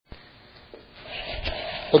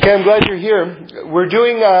Okay, I'm glad you're here. We're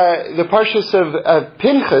doing the Parshas of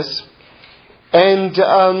Pinchas, and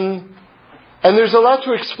there's a lot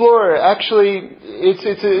to explore. Actually, it's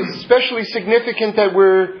especially significant that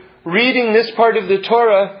we're reading this part of the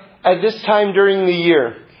Torah at this time during the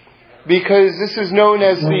year, because this is known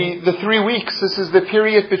as the 3 weeks. This is the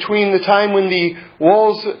period between the time when the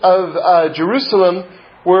walls of Jerusalem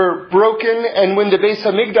were broken and when the Beis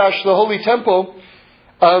HaMikdash, the Holy Temple,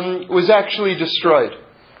 was actually destroyed.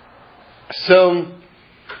 So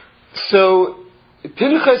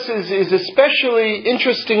Pinchas is especially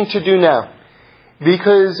interesting to do now,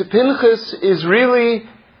 because Pinchas is really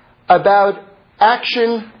about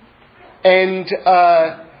action and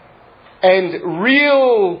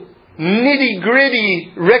real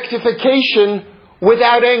nitty-gritty rectification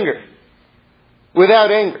without anger. Without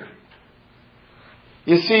anger.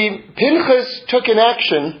 You see, Pinchas took an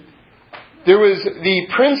action. There was the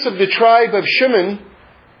prince of the tribe of Shimon,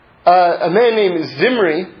 a man named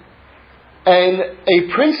Zimri, and a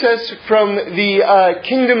princess from the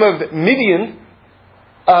kingdom of Midian,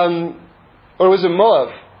 or was it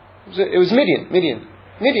Moab? It was Midian,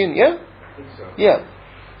 yeah? I think so. Yeah.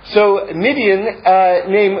 So Midian,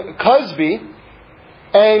 named Cosby,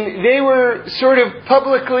 and they were sort of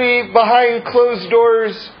publicly behind closed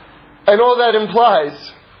doors, and all that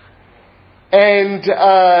implies. And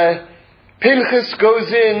Pinchas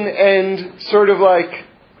goes in and sort of like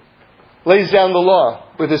lays down the law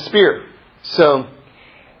with a spear. So,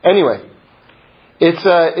 anyway, it's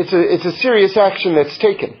a serious action that's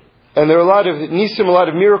taken, and there are a lot of nisim, a lot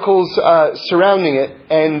of miracles surrounding it.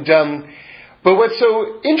 And but what's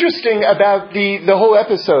so interesting about the whole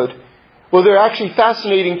episode? Well, there are actually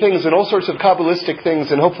fascinating things and all sorts of Kabbalistic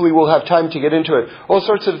things, and hopefully we'll have time to get into it. All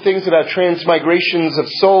sorts of things about transmigrations of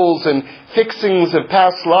souls and fixings of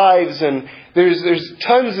past lives, and there's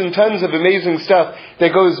tons and tons of amazing stuff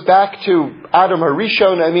that goes back to Adam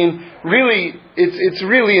HaRishon. I mean, really, it's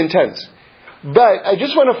really intense. But I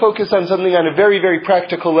just want to focus on something on a very, very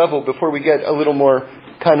practical level before we get a little more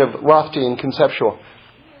kind of lofty and conceptual,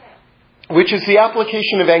 which is the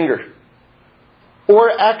application of anger,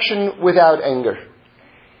 or action without anger.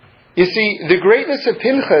 You see, the greatness of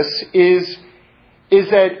Pinchas is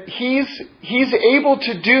that he's able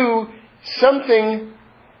to do something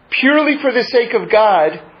purely for the sake of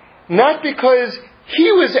God, not because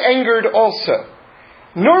he was angered also.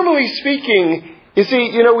 Normally speaking, you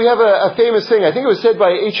see, we have a famous thing. I think it was said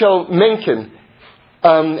by H.L. Mencken.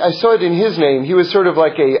 I saw it in his name. He was sort of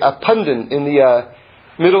like a pundit in the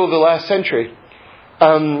middle of the last century.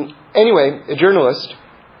 Anyway, a journalist,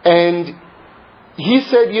 and he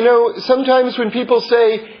said, sometimes when people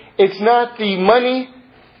say it's not the money,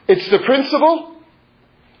 it's the principle,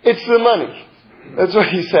 it's the money. That's what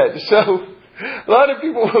he said. So, a lot of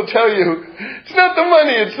people will tell you, it's not the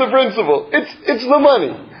money, it's the principle. It's the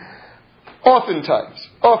money.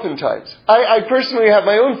 Oftentimes. I personally have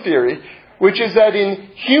my own theory, which is that in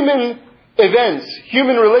human events,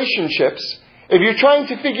 human relationships, if you're trying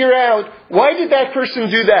to figure out, why did that person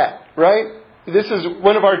do that, right? This is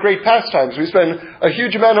one of our great pastimes. We spend a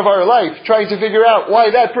huge amount of our life trying to figure out why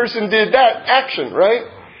that person did that action, right?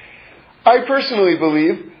 I personally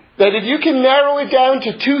believe that if you can narrow it down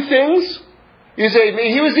to two things, you say,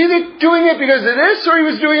 he was either doing it because of this or he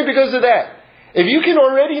was doing it because of that. If you can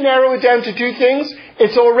already narrow it down to two things,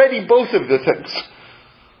 it's already both of the things.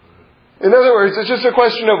 In other words, it's just a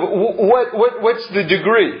question of what's the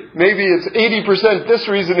degree. Maybe it's 80% this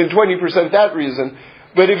reason and 20% that reason.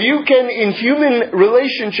 But if you can, in human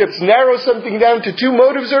relationships, narrow something down to two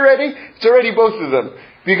motives already, it's already both of them.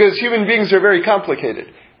 Because human beings are very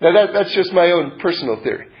complicated. Now that's just my own personal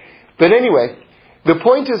theory. But anyway, the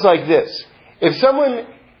point is like this. If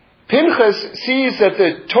Pinchas sees that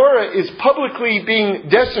the Torah is publicly being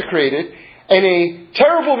desecrated, and a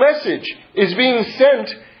terrible message is being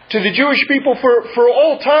sent to the Jewish people for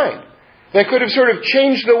all time, that could have sort of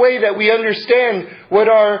changed the way that we understand what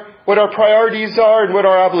our priorities are and what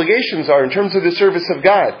our obligations are in terms of the service of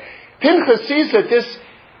God. Pinchas sees that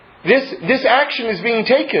this action is being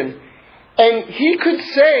taken, and he could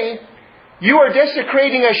say, you are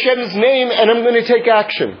desecrating Hashem's name and I'm going to take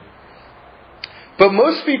action. But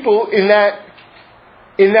most people in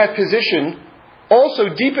that position, also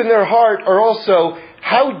deep in their heart, are also,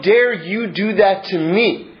 how dare you do that to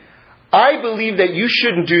me? I believe that you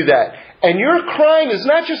shouldn't do that. And your crime is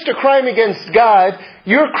not just a crime against God,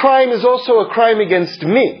 your crime is also a crime against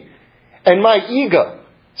me and my ego.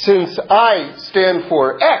 Since I stand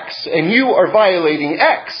for X and you are violating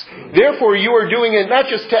X, therefore you are doing it not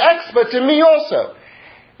just to X but to me also.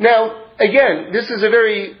 Now, again, this is a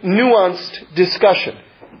very nuanced discussion,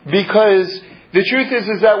 because The truth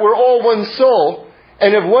is that we're all one soul,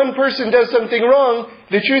 and if one person does something wrong,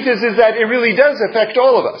 the truth is that it really does affect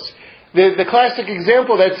all of us. The classic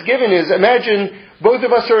example that's given is, imagine both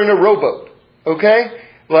of us are in a rowboat, okay?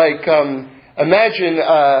 Like, imagine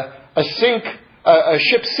a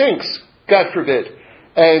ship sinks, God forbid,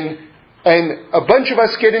 and a bunch of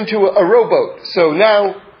us get into a rowboat. So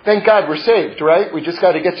now, thank God we're saved, right? We just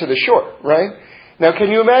got to get to the shore, right? Now, can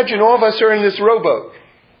you imagine all of us are in this rowboat,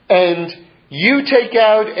 and you take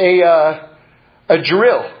out a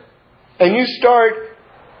drill, and you start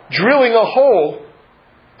drilling a hole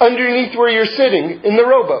underneath where you're sitting in the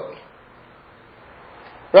rowboat.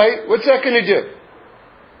 Right? What's that going to do?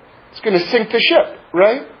 It's going to sink the ship,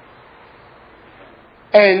 right?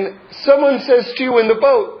 And someone says to you in the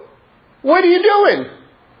boat, "What are you doing?"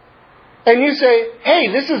 And you say, "Hey,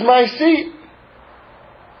 this is my seat.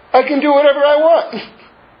 I can do whatever I want."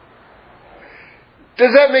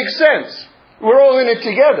 Does that make sense? We're all in it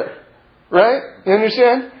together. Right? You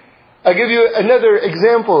understand? I'll give you another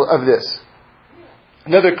example of this.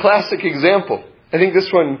 Another classic example. I think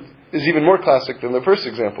this one is even more classic than the first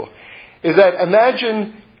example. Is that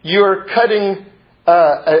imagine you're cutting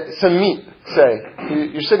some meat, say.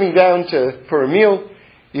 You're sitting down for a meal.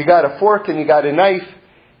 You got a fork and you got a knife.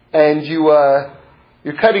 And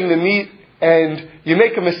you're cutting the meat and you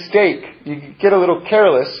make a mistake. You get a little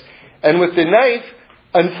careless. And with the knife,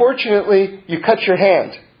 unfortunately, you cut your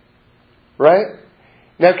hand. Right?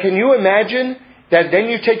 Now, can you imagine that then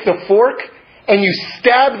you take the fork and you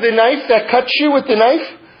stab the knife that cuts you with the knife?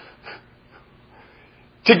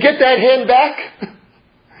 To get that hand back?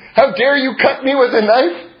 How dare you cut me with a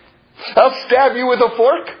knife? I'll stab you with a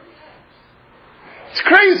fork? It's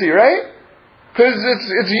crazy, right? Because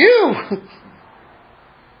it's you.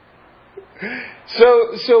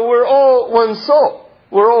 So we're all one soul.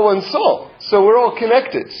 We're all one soul. So we're all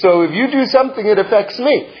connected. So if you do something, it affects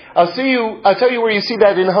me. I'll tell you where you see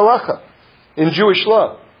that in halacha, in Jewish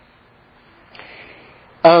law.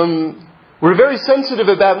 We're very sensitive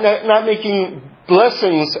about not making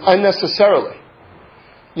blessings unnecessarily.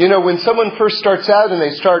 You know, when someone first starts out and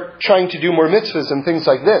they start trying to do more mitzvahs and things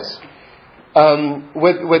like this,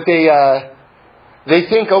 what they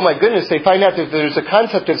think, oh my goodness, they find out that there's a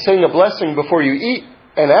concept of saying a blessing before you eat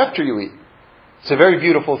and after you eat. It's a very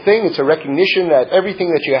beautiful thing. It's a recognition that everything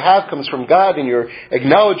that you have comes from God and you're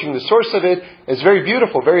acknowledging the source of it. It's very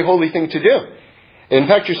beautiful, very holy thing to do. In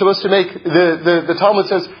fact, you're supposed to make, the Talmud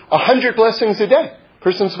says, 100 blessings a day. A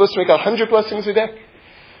person's supposed to make 100 blessings a day.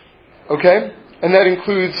 Okay? And that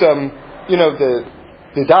includes, the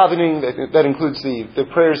davening, that includes the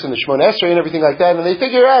prayers in the Shemona Esrei and everything like that. And they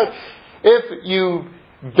figure out if you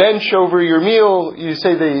bench over your meal, you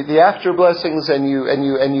say the after blessings, and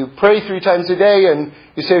you pray 3 times a day, and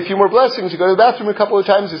you say a few more blessings, you go to the bathroom a couple of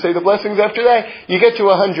times, you say the blessings after that, you get to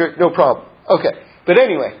 100, no problem. Okay. But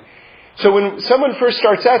anyway, so when someone first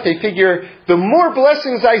starts out, they figure, the more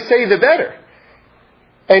blessings I say, the better.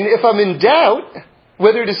 And if I'm in doubt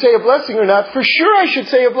whether to say a blessing or not, for sure I should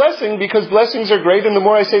say a blessing, because blessings are great, and the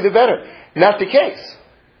more I say, the better. Not the case.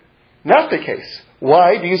 Not the case.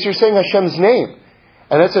 Why? Because you're saying Hashem's name.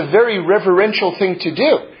 And that's a very reverential thing to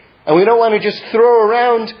do. And we don't want to just throw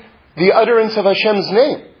around the utterance of Hashem's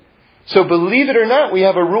name. So believe it or not, we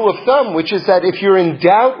have a rule of thumb, which is that if you're in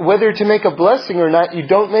doubt whether to make a blessing or not, you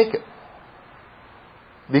don't make it.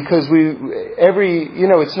 Because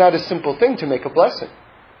it's not a simple thing to make a blessing.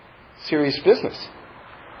 Serious business.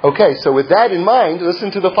 Okay, so with that in mind,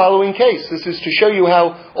 listen to the following case. This is to show you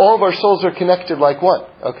how all of our souls are connected like one.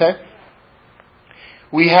 Okay?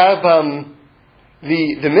 We have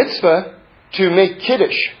the mitzvah to make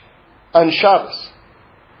kiddush on Shabbos.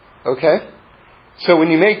 Okay? So when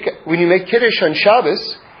you make kiddush on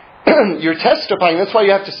Shabbos, you're testifying. That's why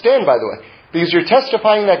you have to stand, by the way, because you're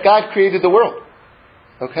testifying that God created the world.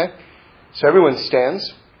 Okay? So everyone stands.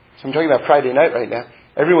 So I'm talking about Friday night right now.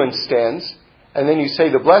 Everyone stands, and then you say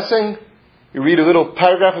the blessing. You read a little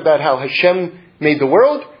paragraph about how Hashem made the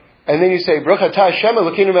world, and then you say Baruch atah Hashem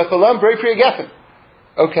Elokeinu melech haolam borei pri hagafen.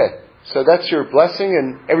 Okay, so that's your blessing,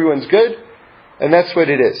 and everyone's good, and that's what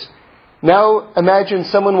it is. Now imagine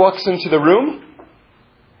someone walks into the room,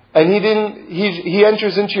 and he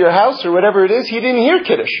enters into your house or whatever it is. He didn't hear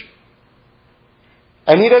kiddush,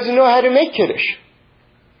 and he doesn't know how to make kiddush.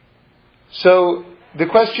 So the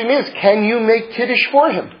question is, can you make kiddush for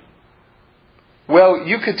him? Well,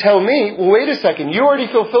 you could tell me, well, wait a second, you already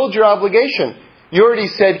fulfilled your obligation. You already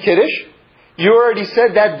said kiddush. You already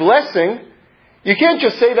said that blessing. You can't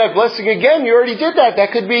just say that blessing again. You already did that.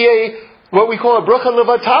 That could be what we call a bracha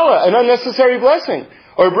levatala, an unnecessary blessing.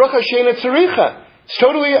 Or a bracha she'eina tzaricha. It's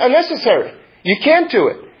totally unnecessary. You can't do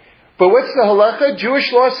it. But what's the halacha?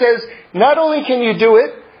 Jewish law says, not only can you do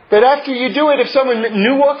it, but after you do it, if someone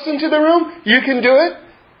new walks into the room, you can do it.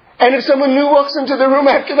 And if someone new walks into the room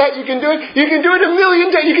after that, you can do it. You can do it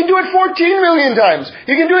 1,000,000 times. You can do it 14 million times.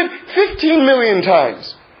 You can do it 15 million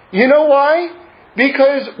times. You know why?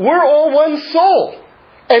 Because we're all one soul.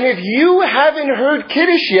 And if you haven't heard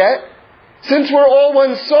Kiddush yet, since we're all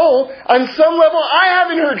one soul, on some level I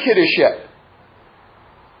haven't heard Kiddush yet.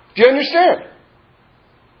 Do you understand?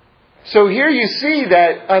 So here you see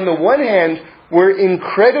that on the one hand, we're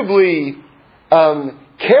incredibly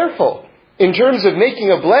careful in terms of making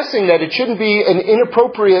a blessing that it shouldn't be an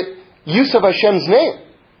inappropriate use of Hashem's name.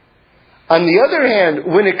 On the other hand,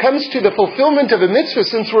 when it comes to the fulfillment of a mitzvah,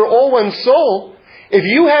 since we're all one soul, if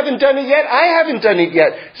you haven't done it yet, I haven't done it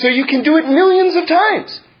yet. So you can do it millions of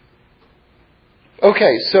times.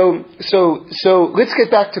 Okay, so let's get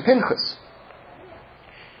back to Pinchas.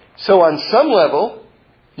 So on some level,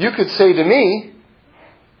 you could say to me,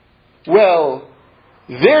 well,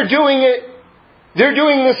 they're doing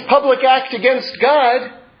this public act against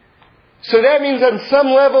God, so that means on some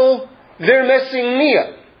level, they're messing me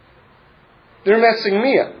up. They're messing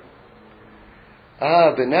me up.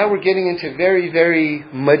 But now we're getting into very, very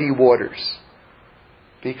muddy waters.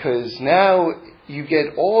 Because now you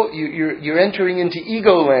get you're entering into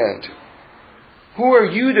ego land. Who are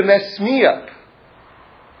you to mess me up?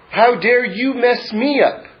 How dare you mess me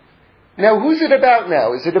up? Now who's it about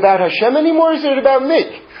now? Is it about Hashem anymore or is it about me?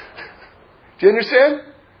 Do you understand?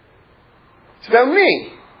 It's about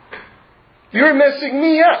me. You're messing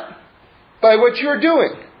me up by what you're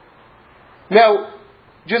doing. Now,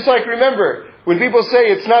 just like remember, when people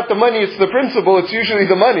say it's not the money, it's the principle, it's usually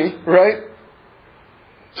the money, right?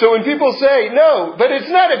 So when people say, no, but it's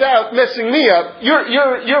not about messing me up,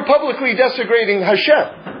 you're publicly desecrating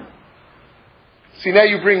Hashem. See, now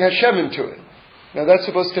you bring Hashem into it. Now that's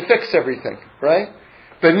supposed to fix everything, right?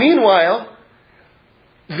 But meanwhile,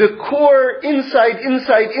 the core inside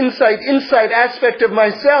aspect of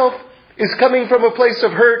myself is coming from a place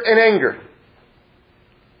of hurt and anger.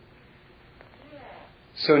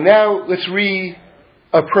 So now let's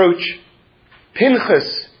reapproach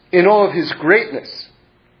Pinchas in all of his greatness.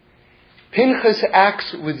 Pinchas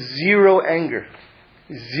acts with zero anger.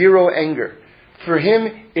 Zero anger. For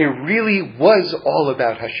him, it really was all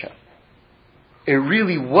about Hashem. It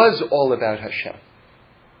really was all about Hashem.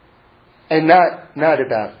 And not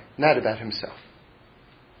about himself.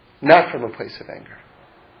 Not from a place of anger.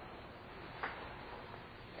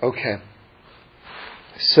 Okay.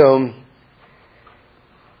 So,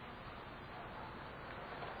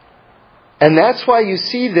 and that's why you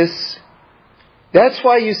see this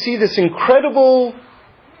incredible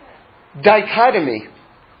dichotomy,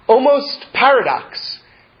 almost paradox.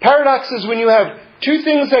 Paradox is when you have two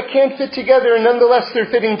things that can't fit together and nonetheless they're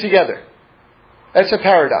fitting together. That's a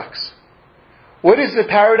paradox. What is the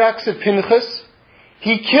paradox of Pinchas?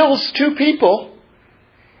 He kills two people,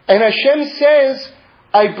 and Hashem says,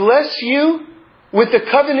 I bless you with the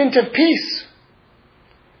covenant of peace.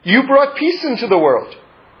 You brought peace into the world.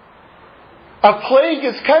 A plague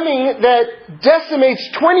is coming that decimates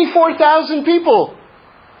 24,000 people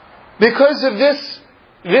because of this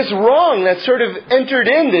wrong that sort of entered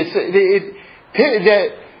in.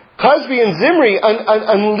 That Cosby and Zimri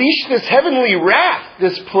unleashed this heavenly wrath,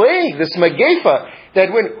 this plague, this magefa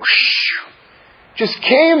that went just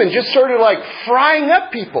came and just started like frying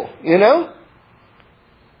up people, you know?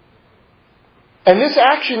 And this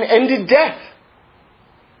action ended death.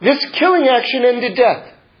 This killing action ended death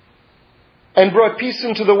and brought peace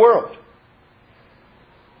into the world.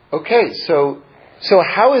 Okay, so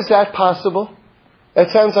how is that possible?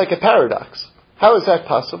 That sounds like a paradox. How is that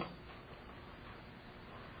possible?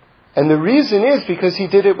 And the reason is because he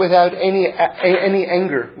did it without any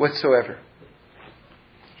anger whatsoever.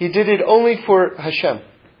 He did it only for Hashem.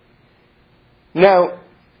 Now,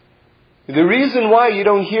 the reason why you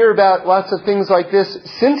don't hear about lots of things like this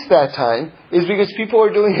since that time is because people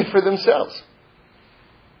are doing it for themselves.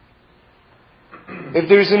 If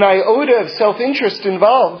there's an iota of self-interest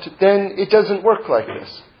involved, then it doesn't work like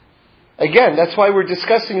this. Again, that's why we're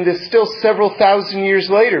discussing this still several thousand years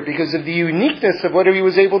later, because of the uniqueness of what he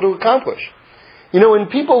was able to accomplish. You know, when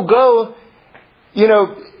people go, you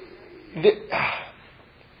know,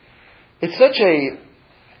 it's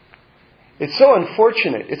so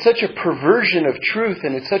unfortunate. It's such a perversion of truth,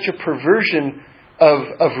 and it's such a perversion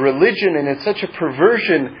of religion, and it's such a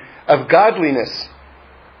perversion of godliness.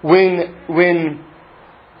 When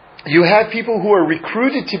you have people who are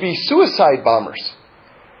recruited to be suicide bombers,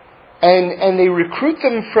 and they recruit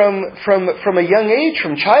them from a young age,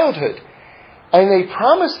 from childhood, and they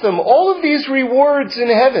promise them all of these rewards in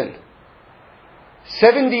heaven.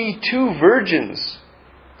 72 virgins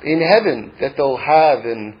in heaven that they'll have,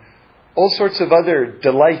 and all sorts of other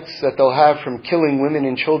delights that they'll have from killing women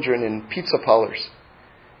and children in pizza parlors.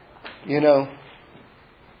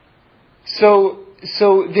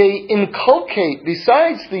 So they inculcate,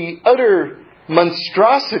 besides the utter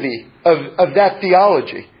monstrosity of that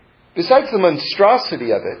theology, besides the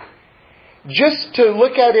monstrosity of it, just to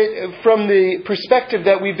look at it from the perspective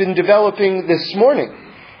that we've been developing this morning,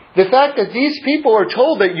 the fact that these people are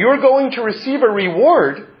told that you're going to receive a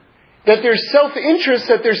reward, that there's self-interest,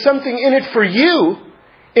 that there's something in it for you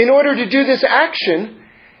in order to do this action,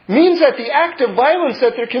 means that the act of violence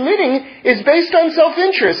that they're committing is based on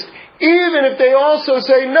self-interest, even if they also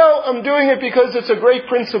say, no, I'm doing it because it's a great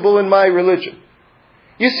principle in my religion.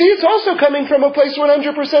 You see, it's also coming from a place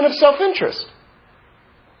 100% of self-interest,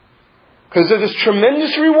 because of this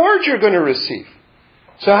tremendous reward you're going to receive.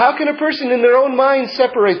 So how can a person in their own mind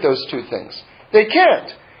separate those two things? They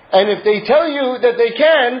can't. And if they tell you that they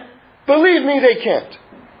can, believe me, they can't.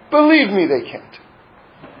 Believe me, they can't.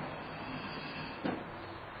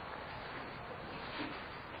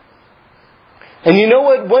 And you know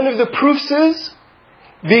what one of the proofs is?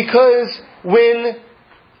 Because when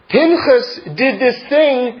Pinchas did this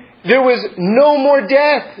thing, there was no more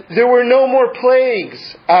death. There were no more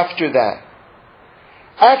plagues after that.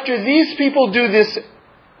 After these people do this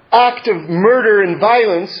act of murder and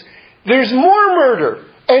violence, there's more murder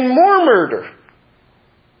and more murder.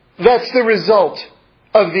 That's the result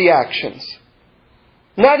of the actions.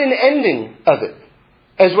 Not an ending of it,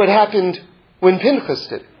 as what happened when Pinchas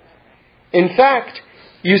did. In fact,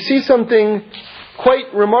 you see something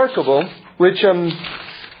quite remarkable, which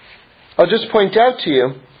I'll just point out to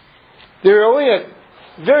you. There are only a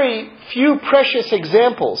very few precious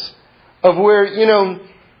examples of where,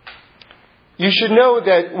 you should know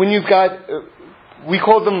that when you've got, we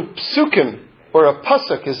call them psukim, or a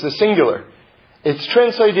pasuk is the singular. It's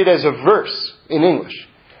translated as a verse in English.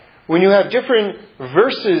 When you have different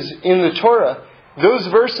verses in the Torah, those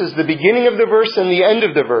verses, the beginning of the verse and the end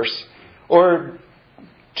of the verse, or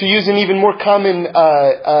to use an even more common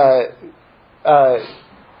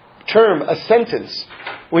term, a sentence.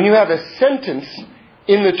 When you have a sentence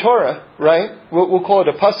in the Torah, right, we'll call it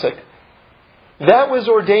a pasuk, that was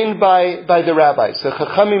ordained by the rabbis, the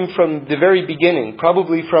Chachamim from the very beginning,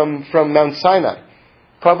 probably from Mount Sinai,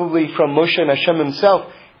 probably from Moshe and Hashem himself,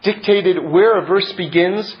 dictated where a verse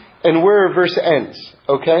begins and where a verse ends.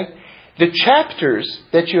 Okay? The chapters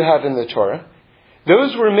that you have in the Torah,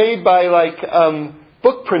 those were made by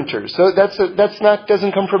book printers. So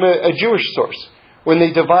doesn't come from a Jewish source, when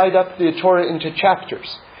they divide up the Torah into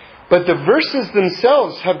chapters. But the verses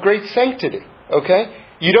themselves have great sanctity. Okay?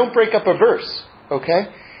 You don't break up a verse. Okay?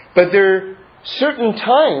 But there are certain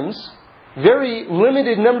times, very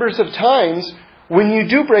limited numbers of times, when you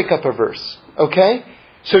do break up a verse. Okay?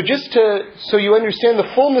 So so you understand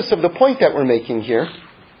the fullness of the point that we're making here,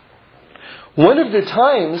 one of the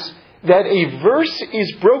times that a verse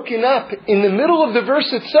is broken up in the middle of the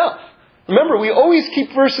verse itself. Remember, we always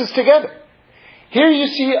keep verses together. Here you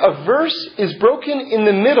see a verse is broken in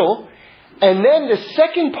the middle, and then the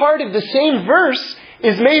second part of the same verse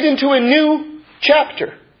is made into a new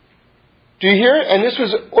chapter. Do you hear? And this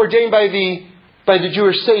was ordained by the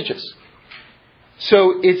Jewish sages.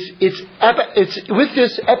 So it's with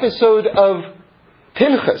this episode of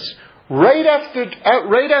Pinchas, right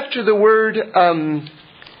after the word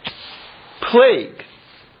plague.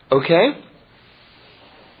 Okay?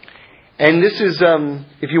 And this is,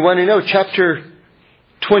 if you want to know, chapter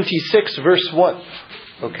 26, verse 1.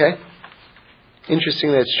 Okay?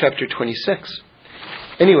 Interesting that it's chapter 26.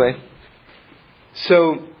 Anyway,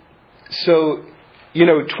 so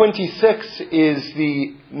 26 is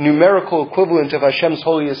the numerical equivalent of Hashem's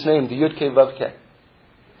holiest name, the Yud Kei Vav Kei.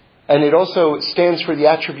 And it also stands for the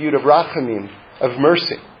attribute of Rachamim, of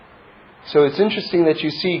mercy. So it's interesting that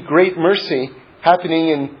you see great mercy happening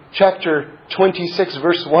in chapter 26,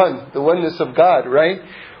 verse 1, the oneness of God, right?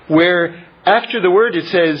 Where after the word it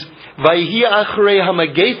says, Vayhi achrei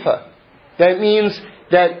hamagefa. That means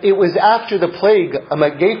that it was after the plague. A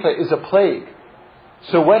magefa is a plague.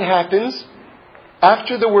 So what happens?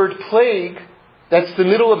 After the word plague, that's the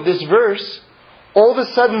middle of this verse, all of a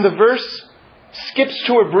sudden the verse skips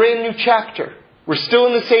to a brand new chapter. We're still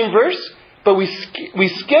in the same verse, but we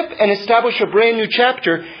skip and establish a brand new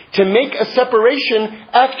chapter to make a separation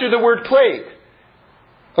after the word plague.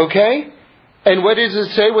 Okay? And what does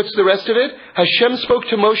it say? What's the rest of it? Hashem spoke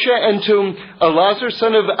to Moshe and to Elazar,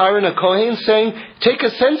 son of Aaron HaKohen, saying, take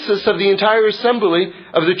a census of the entire assembly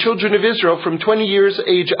of the children of Israel from 20 years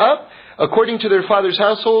age up, according to their fathers'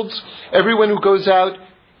 households, everyone who goes out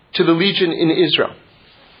to the legion in Israel.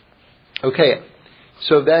 Okay,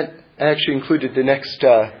 so that actually included the next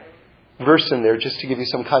verse in there, just to give you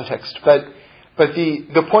some context. But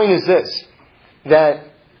the point is this, that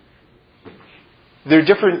there are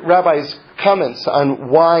different rabbis' comments on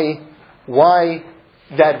why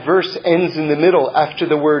that verse ends in the middle after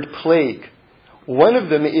the word plague. One of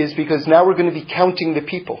them is because now we're going to be counting the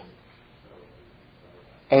people.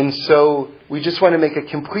 And so we just want to make a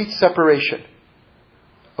complete separation.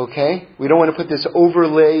 Okay? We don't want to put this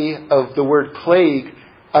overlay of the word plague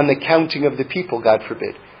on the counting of the people, God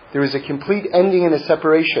forbid. There is a complete ending and a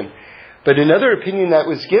separation. But another opinion that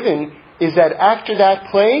was given is that after that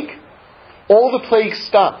plague, all the plagues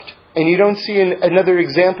stopped. And you don't see another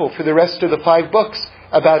example for the rest of the 5 books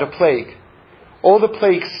about a plague. All the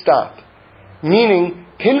plagues stopped. Meaning,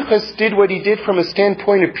 Pinchas did what he did from a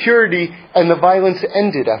standpoint of purity, and the violence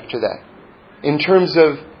ended after that. In terms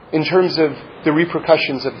of the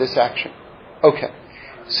repercussions of this action. Okay.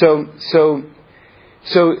 So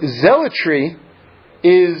zealotry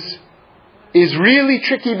is really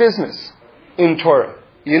tricky business in Torah.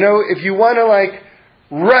 You know, if you want to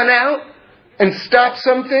run out and stop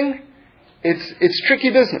something, it's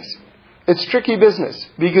tricky business. It's tricky business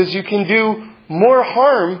because you can do more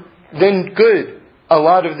harm than good a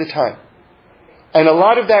lot of the time. And a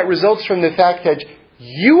lot of that results from the fact that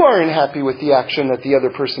you aren't happy with the action that the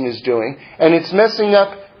other person is doing, and it's messing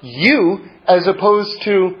up you as opposed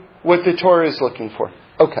to what the Torah is looking for.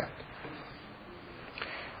 Okay.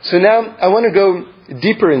 So now I want to go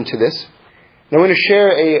deeper into this. And I want to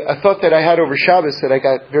share a thought that I had over Shabbos that I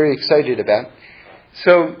got very excited about.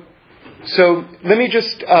 So let me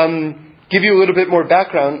just give you a little bit more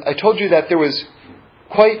background. I told you that there was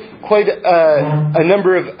quite a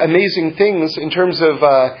number of amazing things in terms of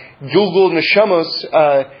Gilgul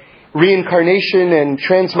Neshamos, reincarnation and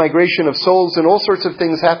transmigration of souls, and all sorts of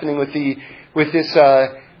things happening with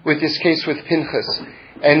this case with Pinchas.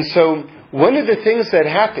 And so one of the things that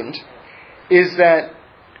happened is that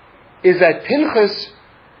Pinchas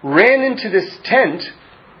ran into this tent,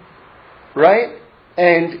 right?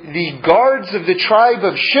 And the guards of the tribe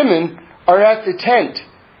of Shimon are at the tent,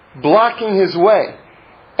 blocking his way.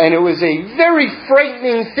 And it was a very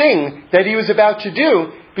frightening thing that he was about to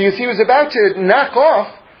do, because he was about to knock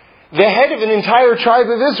off the head of an entire tribe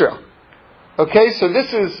of Israel. Okay, so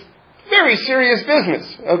this is very serious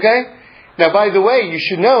business, okay? Now, by the way, you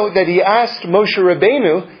should know that he asked Moshe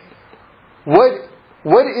Rabbeinu,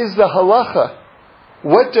 what is the halacha?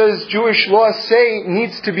 What does Jewish law say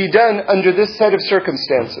needs to be done under this set of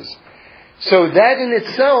circumstances? So that in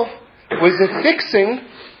itself was a fixing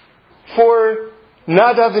for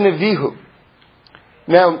Nadav and Avihu.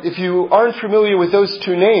 Now, if you aren't familiar with those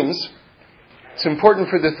two names, it's important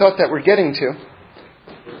for the thought that we're getting to.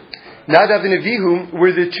 Nadav and Avihu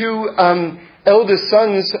were the two eldest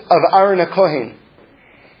sons of Aaron HaKohen.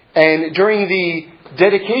 And during the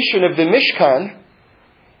dedication of the Mishkan,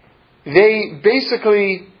 they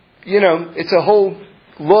basically, it's a whole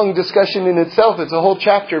long discussion in itself, it's a whole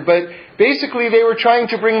chapter, but basically they were trying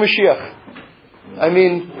to bring Mashiach. I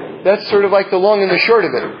mean, that's sort of like the long and the short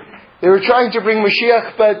of it. They were trying to bring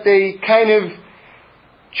Mashiach, but they kind of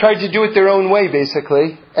tried to do it their own way,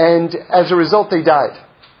 basically, and as a result they died.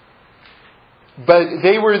 But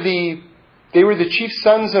they were the chief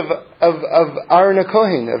sons of Aaron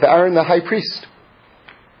HaKohen, of Aaron the high priest.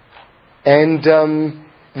 And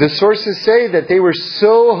the sources say that they were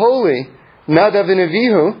so holy, Nadav and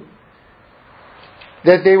Avihu,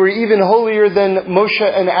 that they were even holier than Moshe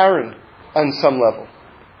and Aaron on some level.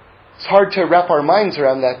 It's hard to wrap our minds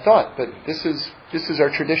around that thought, but this is our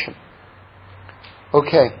tradition.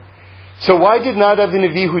 Okay. So why did Nadav and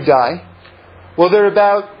Avihu die? Well, there are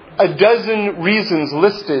about a dozen reasons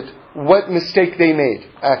listed what mistake they made,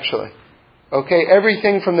 actually. Okay,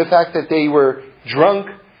 everything from the fact that they were drunk,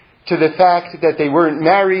 to the fact that they weren't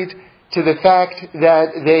married, to the fact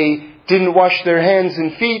that they didn't wash their hands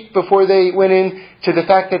and feet before they went in, to the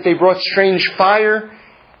fact that they brought strange fire,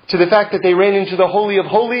 to the fact that they ran into the Holy of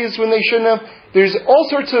Holies when they shouldn't have. There's all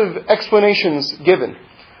sorts of explanations given.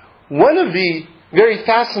 One of the very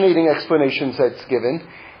fascinating explanations that's given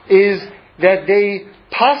is that they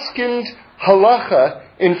paskined halacha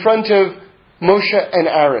in front of Moshe and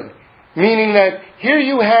Aaron. Meaning that here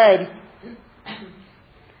you had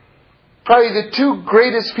probably the two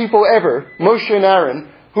greatest people ever, Moshe and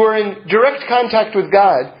Aaron, who are in direct contact with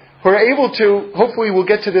God, who are able to, hopefully we'll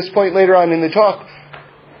get to this point later on in the talk,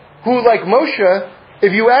 who, like Moshe,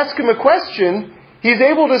 if you ask him a question, he's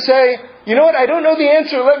able to say, you know what, I don't know the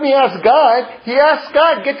answer, let me ask God. He asks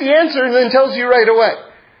God, get the answer, and then tells you right away.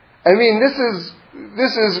 I mean,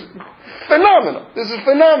 this is phenomenal. This is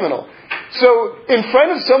phenomenal. So in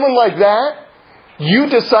front of someone like that, you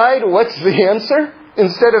decide what's the answer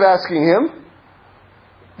instead of asking him.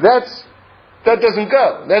 That doesn't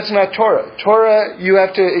go. That's not Torah. Torah,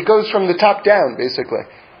 it goes from the top down, basically.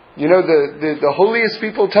 The holiest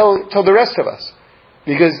people tell the rest of us.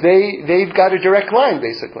 Because they've got a direct line,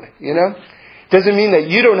 basically. Doesn't mean that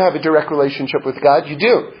you don't have a direct relationship with God. You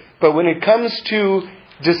do. But when it comes to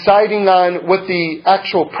deciding on what the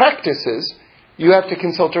actual practice is, you have to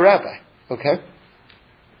consult a rabbi. Okay?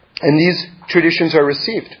 And these traditions are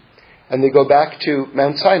received. And they go back to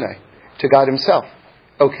Mount Sinai, to God Himself.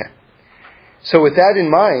 Okay. So with that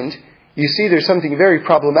in mind, you see there's something very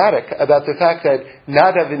problematic about the fact that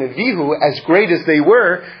Nadav and Avihu, as great as they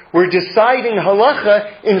were deciding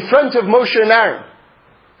halacha in front of Moshe and Aaron.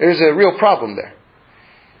 There's a real problem there.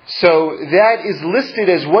 So that is listed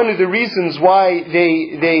as one of the reasons why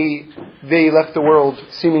they left the world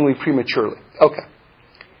seemingly prematurely. Okay.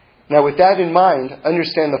 Now with that in mind,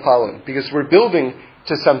 understand the following, because we're building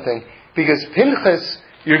to something. Because Pinchas,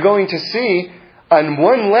 you're going to see, on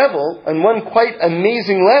one quite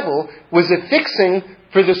amazing level, was a fixing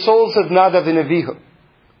for the souls of Nadav and Avihu.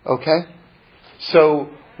 Okay? So,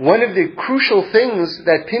 one of the crucial things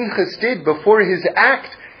that Pinchas did before his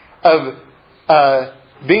act of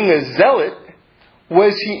being a zealot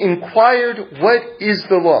was he inquired, what is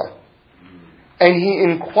the law? And he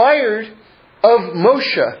inquired of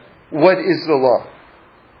Moshe, what is the law?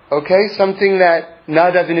 Okay? Something that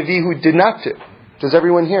Nadav and Avihu did not do. Does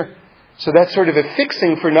everyone hear? So that's sort of a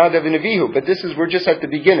fixing for Nadav and Avihu. But we're just at the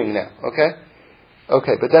beginning now. Okay?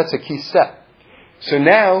 Okay, but that's a key step. So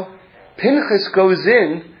now, Pinchas goes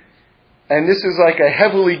in, and this is like a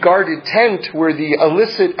heavily guarded tent where the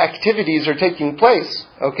illicit activities are taking place.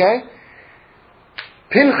 Okay?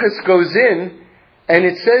 Pinchas goes in, and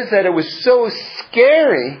it says that it was so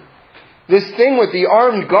scary, this thing with the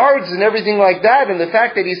armed guards and everything like that, and the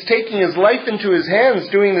fact that he's taking his life into his hands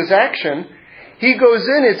doing this action. He goes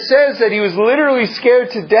in, it says that he was literally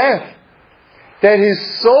scared to death, that his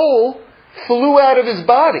soul flew out of his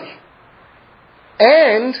body.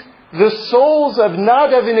 And the souls of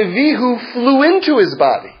Nadav and Avihu flew into his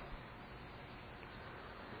body.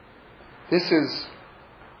 This is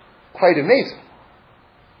quite amazing.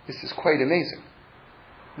 This is quite amazing.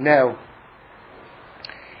 Now,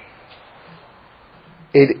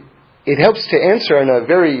 it helps to answer on a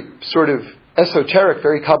very sort of esoteric,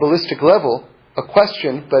 very Kabbalistic level, a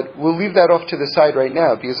question, but we'll leave that off to the side right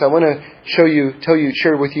now because I want to share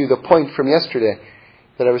with you the point from yesterday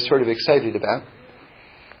that I was sort of excited about.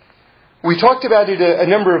 We talked about it a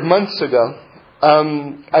number of months ago.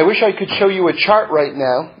 I wish I could show you a chart right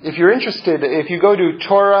now. If you're interested, if you go to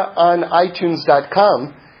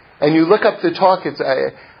TorahOnITunes.com and you look up the talk,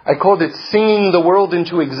 I called it Singing the World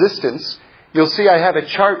into Existence. You'll see I have a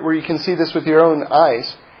chart where you can see this with your own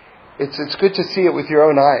eyes. It's good to see it with your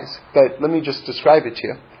own eyes, but let me just describe it to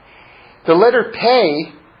you. The letter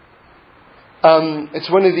Pei, it's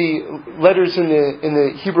one of the letters in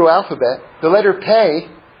the Hebrew alphabet. The letter Pei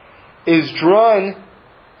is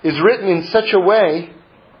written in such a way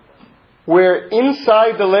where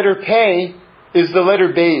inside the letter Pei is the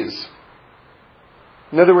letter Beis.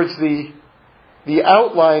 In other words, the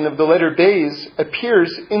outline of the letter Beis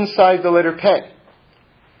appears inside the letter Pei.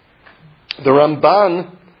 The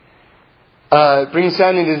Ramban brings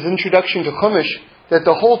down in his introduction to Chumash that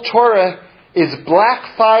the whole Torah is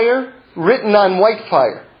black fire written on white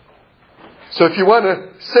fire. So if you want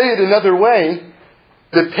to say it another way,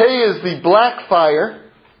 the Pei is the black fire,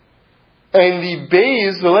 and the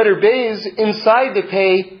Beis, the letter Beis, inside the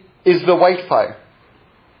Pei is the white fire.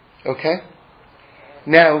 Okay?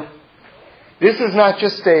 Now, this is not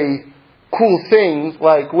just a cool thing,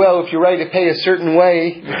 like, well, if you write a Pei a certain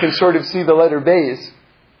way, you can sort of see the letter Beis.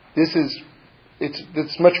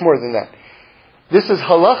 It's much more than that. This is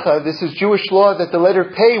halacha, this is Jewish law, that the letter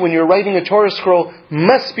Pei, when you're writing a Torah scroll,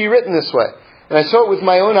 must be written this way. And I saw it with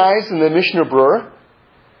my own eyes in the Mishnah Brura.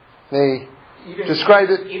 They describe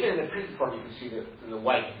it. Even in the printed form, you can see the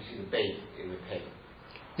white, you can see the Pei in the Pei.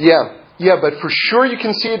 Yeah, but for sure you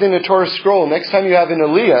can see it in a Torah scroll. Next time you have an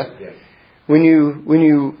Aliyah, yes. when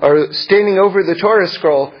you are standing over the Torah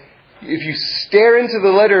scroll, if you stare into the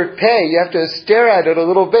letter Pei, you have to stare at it a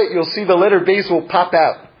little bit, you'll see the letter Beis will pop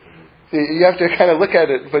out. You have to kind of look at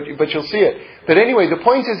it, but you'll see it. But anyway, the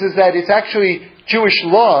point is that it's actually Jewish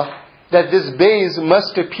law that this Beis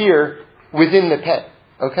must appear within the Pei.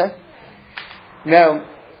 Okay? Now,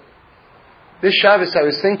 this Shabbos I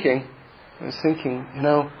was thinking,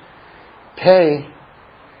 Pei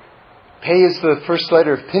is the first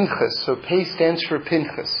letter of Pinchas, so Pei stands for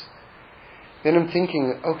Pinchas. Then I'm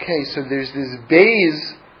thinking, okay, so there's this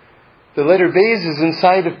Beis. The letter Beis is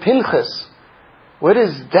inside of Pinchas. What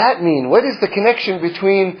does that mean? What is the connection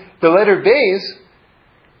between the letter Beis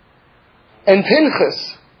and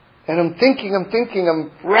Pinchas? And I'm thinking,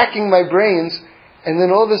 I'm racking my brains, and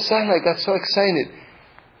then all of a sudden I got so excited.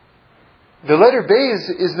 The letter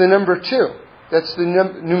Beis is the number 2. That's the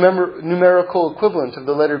numerical equivalent of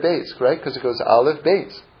the letter Beis, right? Because it goes Aleph,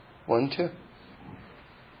 Beis. 1, 2.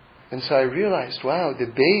 And so I realized, wow, the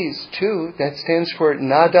Beis, too, that stands for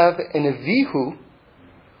Nadav and Avihu,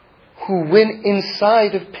 who went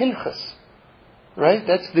inside of Pinchas. Right?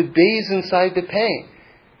 That's the Beis inside the Pei.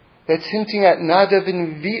 That's hinting at Nadav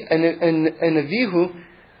and Avihu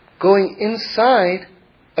going inside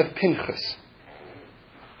of Pinchas.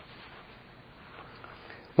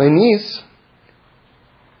 My niece,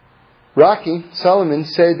 Rocky Solomon,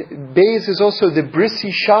 said Beis is also the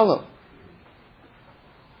Brisi Shalom.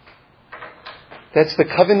 That's the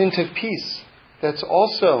covenant of peace. That's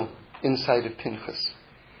also inside of Pinchas.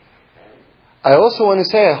 I also want to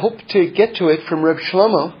say, I hope to get to it from Reb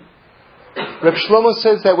Shlomo. Reb Shlomo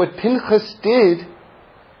says that what Pinchas did,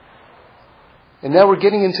 and now we're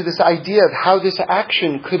getting into this idea of how this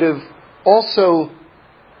action could have also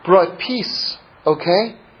brought peace,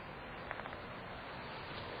 okay?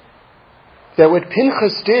 That what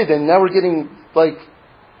Pinchas did, and now we're getting like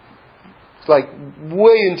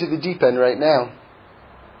way into the deep end right now.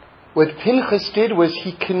 What Pinchas did was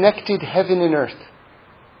he connected heaven and earth.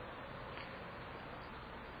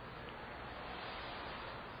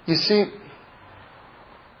 You see,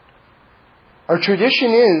 our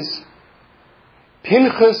tradition is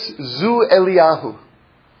Pinchas zu Eliyahu.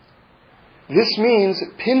 This means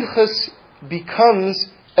Pinchas becomes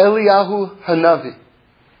Eliyahu Hanavi.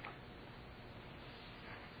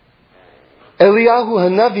 Eliyahu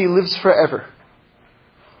Hanavi lives forever.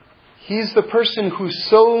 He's the person who's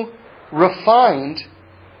so refined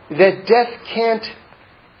that death can't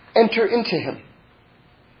enter into him.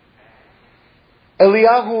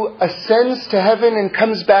 Eliyahu ascends to heaven and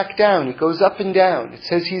comes back down. He goes up and down. It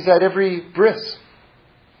says he's at every bris.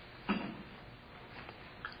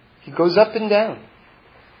 He goes up and down.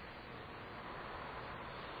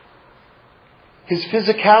 His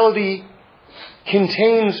physicality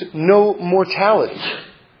contains no mortality.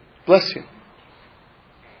 Bless you.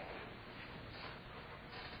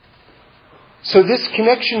 So this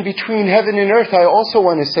connection between heaven and earth, I also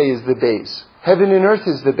want to say, is the Beis. Heaven and earth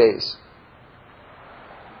is the Beis.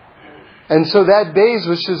 And so that Beis,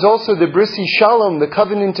 which is also the Brisi Shalom, the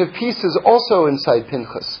covenant of peace, is also inside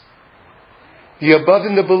Pinchas. The above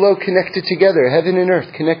and the below connected together, heaven and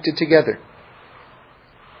earth connected together.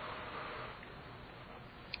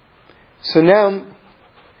 So now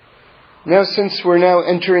since we're now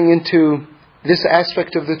entering into this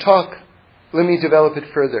aspect of the talk, let me develop it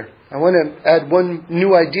further. I want to add one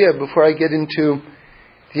new idea before I get into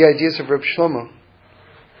the ideas of Reb Shlomo.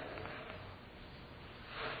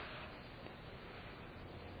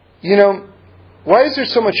 You know, why is there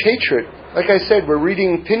so much hatred? Like I said, we're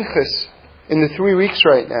reading Pinchas in the 3 weeks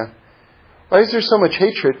right now. Why is there so much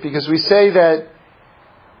hatred? Because we say that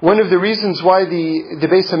one of the reasons why the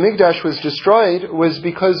Beis HaMikdash was destroyed was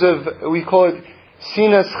because of, we call it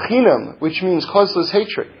sinas chinam, which means causeless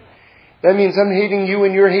hatred. That means I'm hating you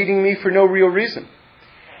and you're hating me for no real reason.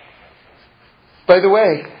 By the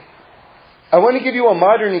way, I want to give you a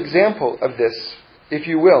modern example of this, if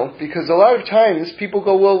you will, because a lot of times people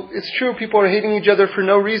go, well, it's true, people are hating each other for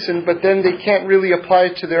no reason, but then they can't really apply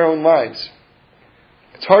it to their own lives.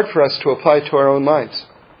 It's hard for us to apply it to our own lives.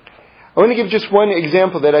 I want to give just one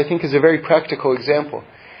example that I think is a very practical example.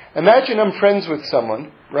 Imagine I'm friends with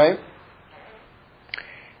someone, right?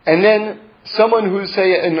 And then someone who's,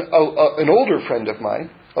 say, an older friend of mine,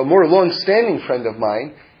 a more long-standing friend of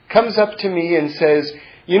mine, comes up to me and says,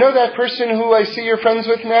 you know that person who I see you're friends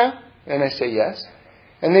with now? And I say, yes.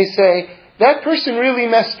 And they say, that person really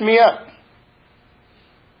messed me up.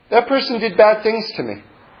 That person did bad things to me.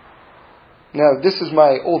 Now, this is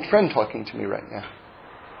my old friend talking to me right now.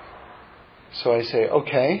 So I say,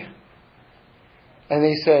 okay. And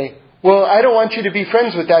they say, well, I don't want you to be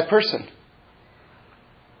friends with that person,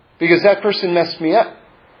 because that person messed me up.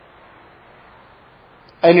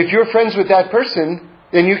 And if you're friends with that person,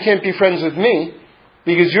 then you can't be friends with me,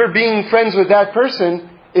 because your being friends with that person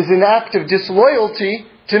is an act of disloyalty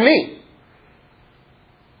to me.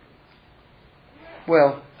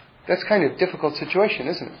 Well, that's kind of a difficult situation,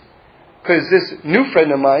 isn't it? Because this new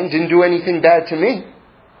friend of mine didn't do anything bad to me.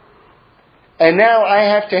 And now I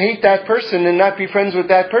have to hate that person and not be friends with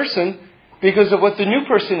that person because of what the new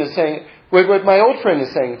person is saying, what my old friend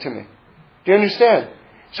is saying to me. Do you understand?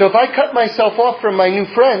 So if I cut myself off from my new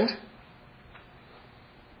friend,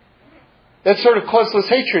 that's sort of causeless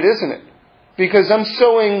hatred, isn't it? Because I'm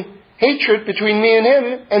sowing hatred between me and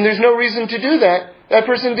him, and there's no reason to do that. That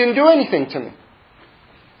person didn't do anything to me.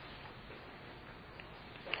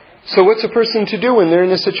 So what's a person to do when they're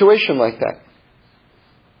in a situation like that?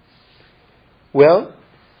 Well,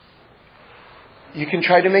 you can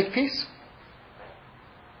try to make peace.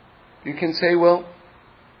 You can say, well,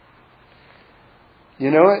 you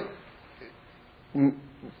know what?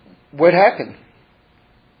 What happened?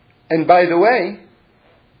 And by the way,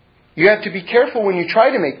 you have to be careful when you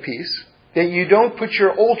try to make peace that you don't put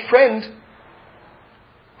your old friend,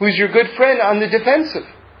 who's your good friend, on the defensive.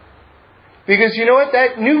 Because you know what?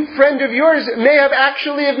 That new friend of yours may have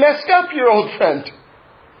actually have messed up your old friend.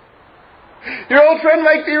 Your old friend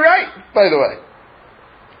might be right, by the way.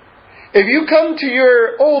 If you come to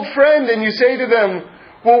your old friend and you say to them,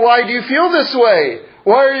 well, why do you feel this way?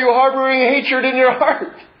 Why are you harboring hatred in your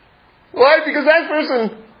heart? Why? Because that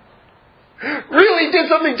person really did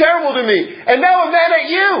something terrible to me, and now I'm mad at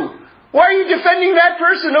you. Why are you defending that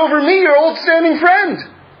person over me, your old standing friend?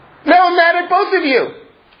 Now I'm mad at both of you.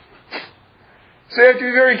 So you have to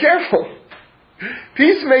be very careful.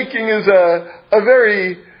 Peacemaking is a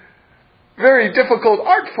very, very difficult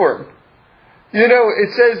art form. You know,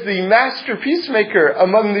 it says the master peacemaker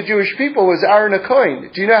among the Jewish people was Aaron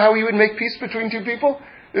HaKohen. Do you know how he would make peace between two people?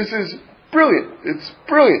 This is brilliant. It's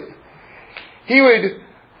brilliant. He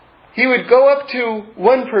would go up to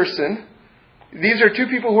one person. These are two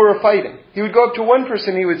people who are fighting. He would go up to one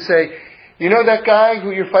person. He would say, you know that guy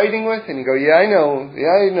who you're fighting with? And he'd go, yeah, I know.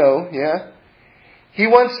 Yeah, I know. Yeah. He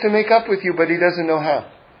wants to make up with you, but he doesn't know how.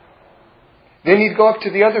 Then he'd go up to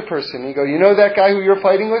the other person. He'd go, you know that guy who you're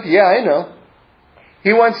fighting with? Yeah, I know.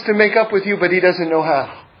 He wants to make up with you, but he doesn't know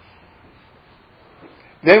how.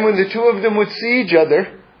 Then when the two of them would see each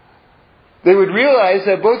other, they would realize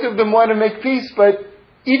that both of them want to make peace, but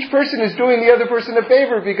each person is doing the other person a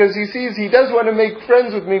favor because he sees he does want to make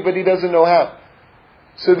friends with me, but he doesn't know how.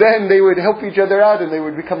 So then they would help each other out and they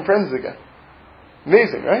would become friends again.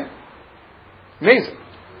 Amazing, right? Amazing.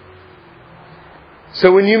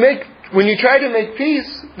 So when you try to make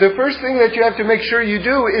peace, the first thing that you have to make sure you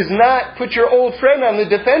do is not put your old friend on the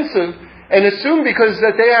defensive and assume because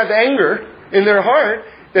that they have anger in their heart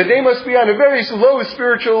that they must be on a very low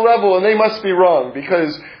spiritual level and they must be wrong,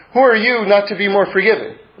 because who are you not to be more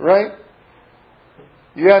forgiving, right?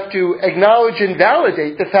 You have to acknowledge and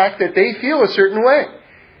validate the fact that they feel a certain way.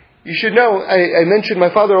 You should know, I mention my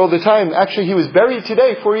father all the time. Actually, he was buried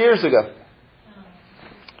today 4 years ago.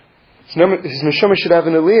 His neshama should have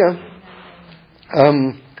an aliyah.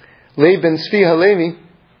 Leib ben Tzvi Halevi.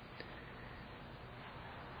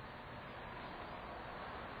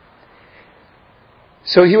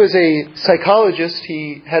 So he was a psychologist.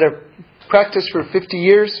 He had a practice for 50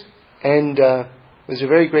 years and was a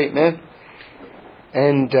very great man.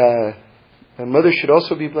 And my mother should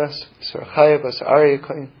also be blessed. So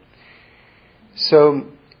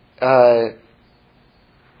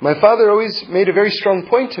my father always made a very strong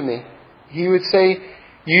point to me. He would say,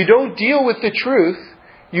 you don't deal with the truth,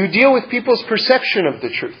 you deal with people's perception of the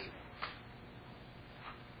truth.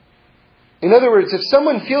 In other words, if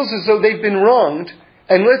someone feels as though they've been wronged,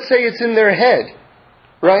 and let's say it's in their head,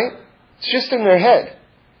 right? It's just in their head.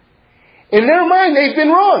 In their mind, they've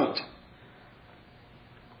been wronged.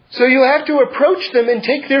 So you have to approach them and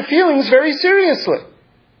take their feelings very seriously.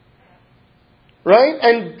 Right?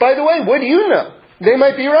 And by the way, what do you know? They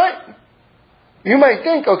might be right. You might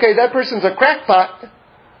think, okay, that person's a crackpot.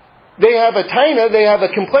 They have a taina, they have a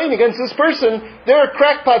complaint against this person. They're a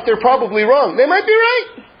crackpot, they're probably wrong. They might be right.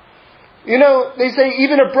 You know, they say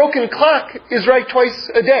even a broken clock is right twice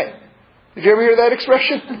a day. Did you ever hear that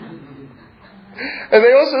expression? And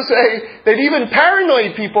they also say that even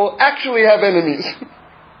paranoid people actually have enemies.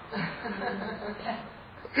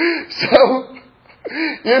 So,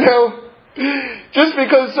 you know, just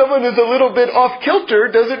because someone is a little bit off kilter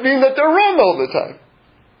doesn't mean that they're wrong all the time.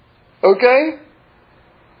 Okay?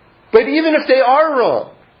 But even if they are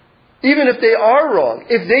wrong,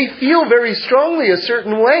 if they feel very strongly a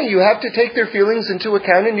certain way, you have to take their feelings into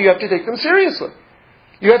account and you have to take them seriously.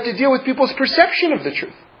 You have to deal with people's perception of the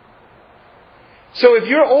truth. So if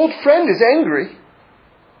your old friend is angry,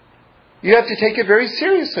 you have to take it very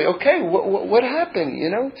seriously. Okay, what happened? You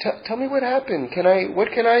know, tell me what happened.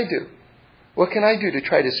 What can I do? What can I do to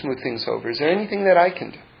try to smooth things over? Is there anything that I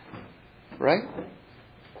can do? Right?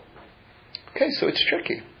 Okay, so it's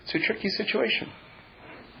tricky. It's a tricky situation.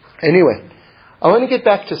 Anyway, I want to get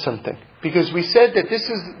back to something, because we said that this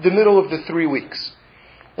is the middle of the 3 weeks.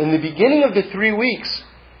 In the beginning of the 3 weeks,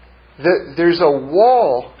 there's a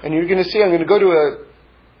wall, and you're going to see, I'm going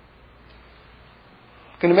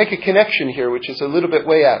to make a connection here, which is a little bit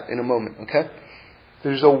way out in a moment, okay?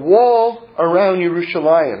 There's a wall around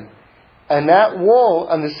Yerushalayim, and that wall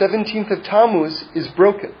on the 17th of Tammuz is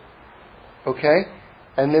broken, okay?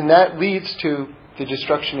 And then that leads to the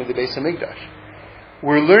destruction of the Beis Hamikdash.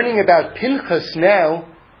 We're learning about Pinchas now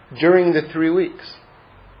during the 3 weeks,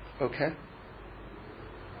 okay?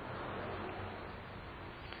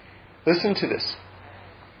 Listen to this.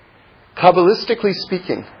 Kabbalistically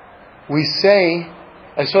speaking, we say,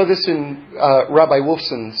 I saw this in Rabbi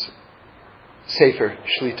Wolfson's Sefer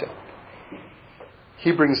Shlita.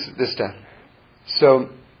 He brings this down. So,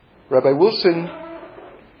 Rabbi Wolfson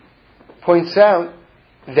points out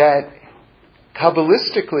that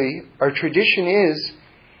Kabbalistically, our tradition is,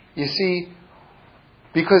 you see,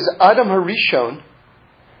 because Adam Harishon,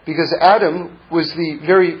 because Adam was the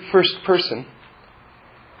very first person,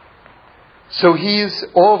 so he's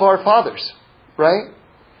all of our fathers, right?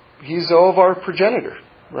 He's all of our progenitor,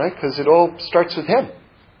 right? Because it all starts with him.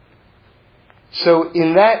 So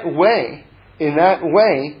in that way,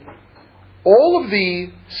 all of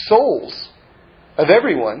the souls of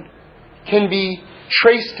everyone can be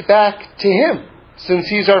traced back to him, since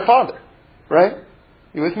he's our father, right?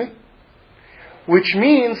 You with me? Which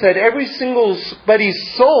means that every single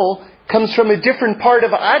body's soul comes from a different part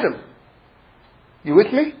of Adam. You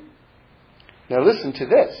with me? Now listen to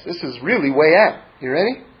this. This is really way out. You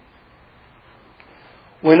ready?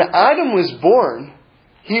 When Adam was born,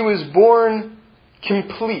 he was born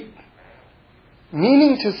complete.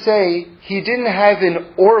 Meaning to say, he didn't have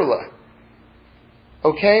an orla.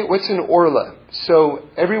 Okay? What's an orla? So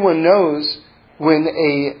everyone knows when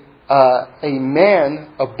a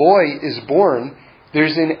man, a boy, is born,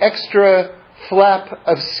 there's an extra flap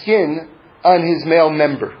of skin on his male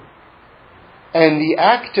member. And the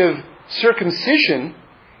act of circumcision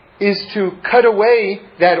is to cut away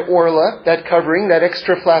that orla, that covering, that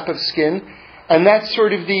extra flap of skin, and that's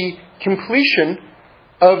sort of the completion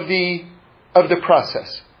of the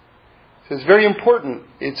process. So it's very important.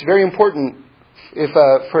 It's very important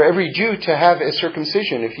for every Jew to have a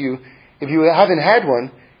circumcision. If you haven't had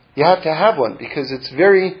one, you have to have one, because it's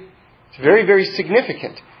very, very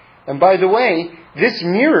significant. And by the way, this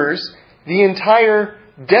mirrors the entire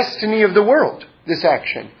destiny of the world, this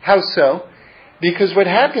action. How so? Because what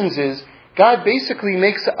happens is, God basically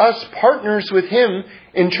makes us partners with Him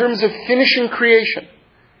in terms of finishing creation,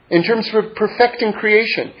 in terms of perfecting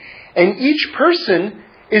creation. And each person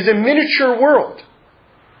is a miniature world.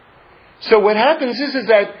 So what happens is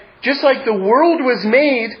that just like the world was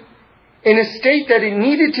made in a state that it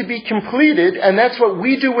needed to be completed, and that's what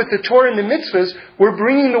we do with the Torah and the mitzvahs, we're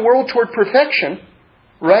bringing the world toward perfection,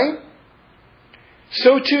 right?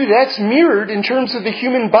 So too, that's mirrored in terms of the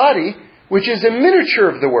human body, which is a miniature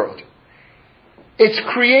of the world. It's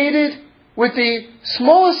created with the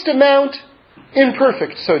smallest amount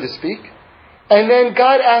imperfect, so to speak, and then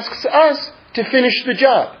God asks us to finish the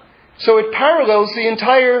job. So it parallels the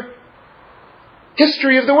entire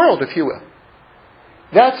history of the world, if you will.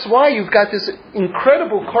 That's why you've got this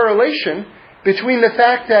incredible correlation between the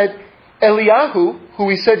fact that Eliyahu, who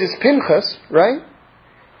we said is Pinchas, right?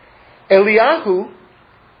 Eliyahu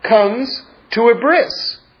comes to a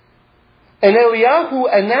bris. And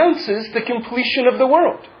Eliyahu announces the completion of the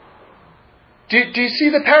world. Do you see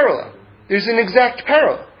the parallel? There's an exact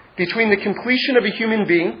parallel between the completion of a human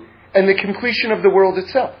being and the completion of the world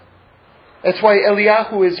itself. That's why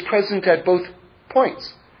Eliyahu is present at both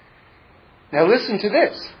points. Now listen to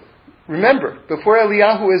this. Remember, before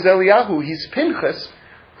Eliyahu is Eliyahu, he's Pinchas,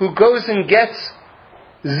 who goes and gets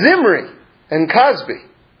Zimri and Cosby.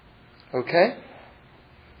 Okay?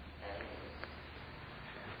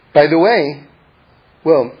 By the way,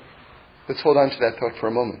 well, let's hold on to that thought for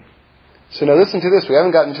a moment. So now listen to this. We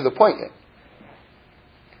haven't gotten to the point yet.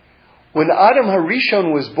 When Adam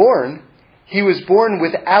Harishon was born, he was born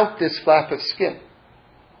without this flap of skin.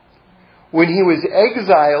 When he was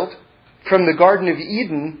exiled from the Garden of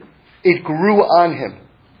Eden, it grew on him.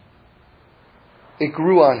 It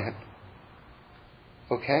grew on him.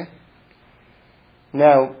 Okay?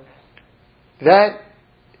 Now, that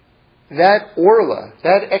orla,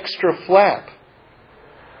 that extra flap,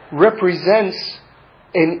 represents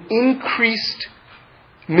an increased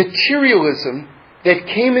materialism that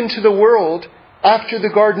came into the world after the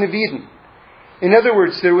Garden of Eden. In other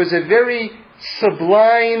words, there was a very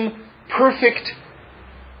sublime, perfect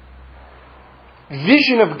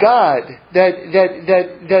vision of God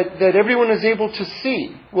that everyone was able to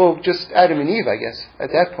see. Well, just Adam and Eve, I guess, at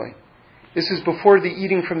that point. This is before the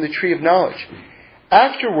eating from the tree of knowledge.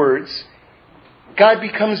 Afterwards, God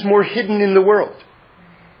becomes more hidden in the world.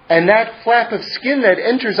 And that flap of skin that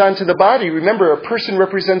enters onto the body, remember, a person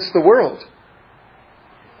represents the world,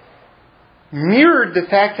 mirrored the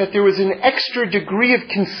fact that there was an extra degree of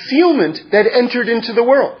concealment that entered into the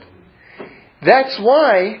world. That's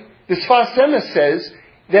why the Sfas Emes says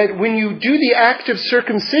that when you do the act of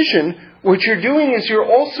circumcision, what you're doing is you're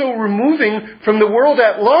also removing from the world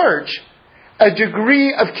at large a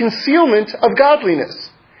degree of concealment of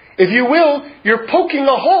godliness. If you will, you're poking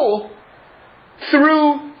a hole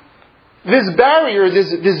through this barrier,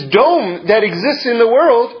 this dome that exists in the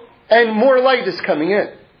world, and more light is coming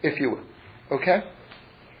in, if you will. Okay?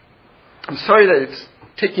 I'm sorry that it's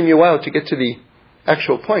taking me a while to get to the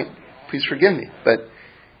actual point. Please forgive me, but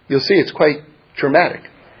you'll see it's quite dramatic.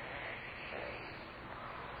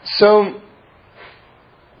 So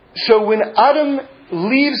when Adam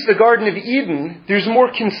leaves the Garden of Eden, there's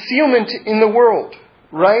more concealment in the world,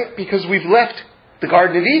 right? Because we've left the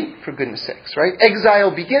Garden of Eden, for goodness sakes, right?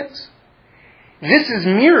 Exile begins. This is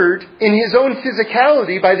mirrored in his own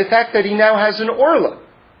physicality by the fact that he now has an orla.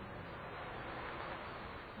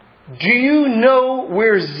 Do you know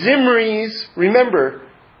where Zimri's, remember,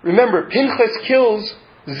 Pinchas kills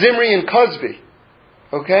Zimri and Cosbi.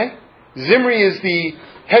 Okay? Zimri is the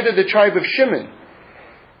head of the tribe of Shimon.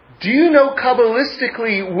 Do you know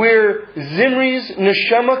Kabbalistically where Zimri's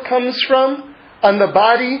neshama comes from on the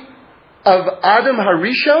body of Adam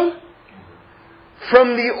Harishon?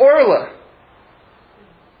 From the orla.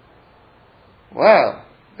 Wow,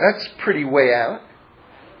 that's pretty way out.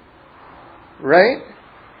 Right?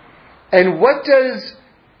 And what does,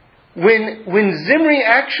 when Zimri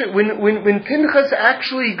actually, when Pinchas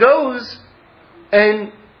actually goes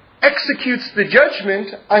and executes the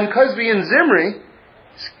judgment on Cosbi and Zimri,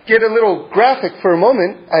 get a little graphic for a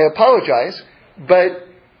moment, I apologize, but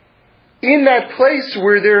in that place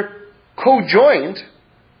where they're co-joined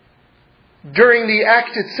during the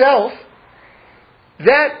act itself,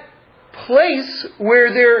 that place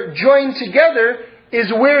where they're joined together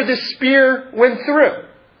is where the spear went through.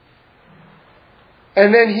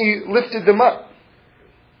 And then he lifted them up.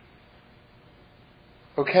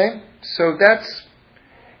 Okay? So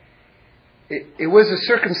it was a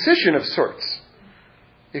circumcision of sorts,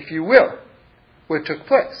 if you will, what took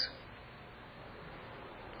place.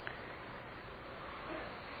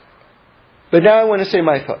 But now I want to say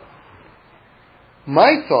my thought.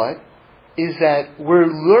 My thought is that we're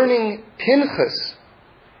learning Pinchas,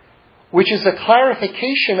 which is a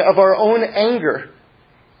clarification of our own anger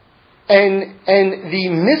and the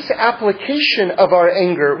misapplication of our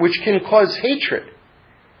anger, which can cause hatred.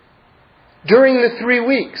 During the 3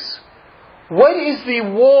 weeks, what is the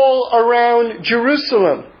wall around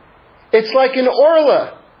Jerusalem? It's like an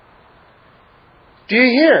orla. Do you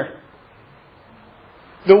hear?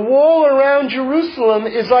 The wall around Jerusalem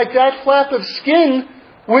is like that flap of skin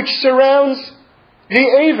which surrounds the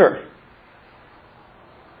Aver.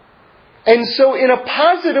 And so in a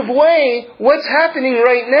positive way, what's happening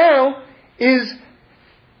right now is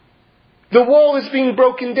the wall is being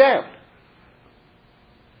broken down.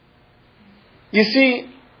 You see,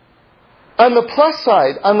 on the plus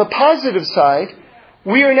side, on the positive side,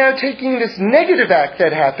 we are now taking this negative act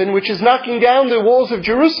that happened, which is knocking down the walls of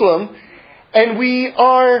Jerusalem, and we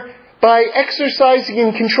are, by exercising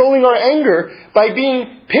and controlling our anger, by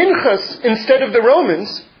being Pinchas instead of the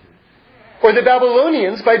Romans, or the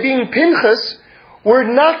Babylonians, by being Pinchas,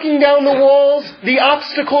 we're knocking down the walls, the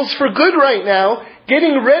obstacles for good right now,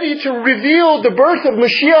 getting ready to reveal the birth of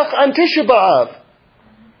Mashiach on Tisha B'Av.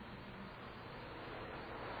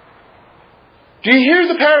 Do you hear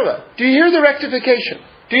the parallel? Do you hear the rectification?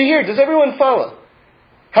 Do you hear? Does everyone follow?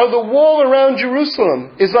 How the wall around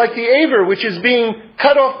Jerusalem is like the Aver which is being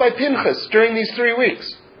cut off by Pinchas during these 3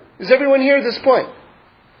 weeks. Does everyone hear this point?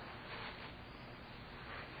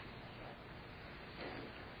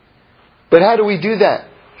 But how do we do that?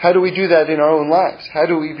 How do we do that in our own lives? How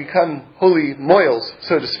do we become holy moils,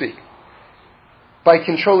 so to speak? By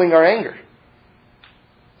controlling our anger.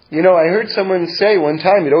 You know, I heard someone say one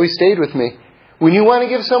time, it always stayed with me, when you want to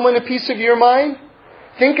give someone a piece of your mind,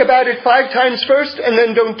 think about it 5 times first and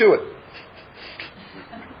then don't do it.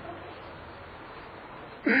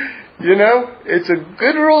 You know, it's a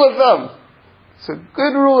good rule of thumb. It's a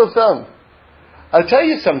good rule of thumb. I'll tell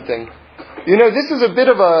you something. You know, this is a bit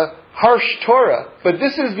of a harsh Torah, but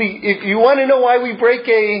this is if you want to know why we break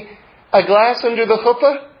a glass under the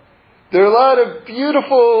chuppah, there are a lot of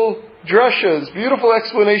beautiful drushas, beautiful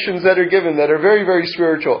explanations that are given that are very, very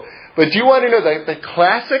spiritual. But do you want to know the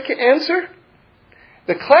classic answer?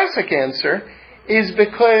 The classic answer is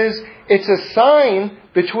because it's a sign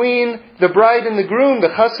between the bride and the groom, the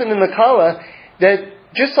chassan and the kala, that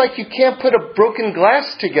just like you can't put a broken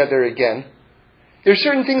glass together again, there are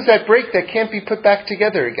certain things that break that can't be put back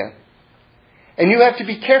together again. And you have to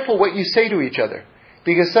be careful what you say to each other.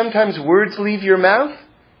 Because sometimes words leave your mouth,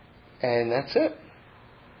 and that's it.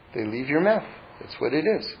 They leave your mouth. That's what it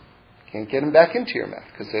is. You can't get them back into your mouth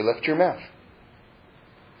because they left your mouth.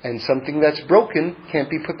 And something that's broken can't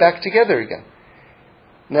be put back together again.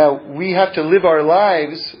 Now, we have to live our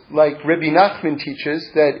lives like Rabbi Nachman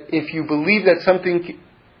teaches, that if you believe that something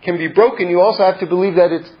can be broken, you also have to believe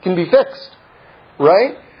that it can be fixed.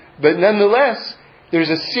 Right? But nonetheless, there's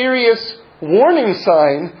a serious warning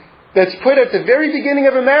sign that's put at the very beginning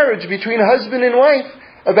of a marriage between husband and wife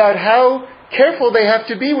about how careful they have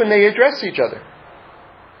to be when they address each other.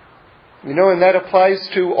 And that applies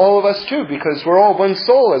to all of us too, because we're all one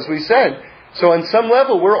soul, as we said. So on some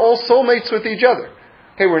level, we're all soulmates with each other.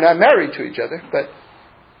 Okay, we're not married to each other, but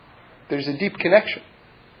there's a deep connection.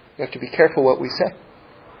 You have to be careful what we say.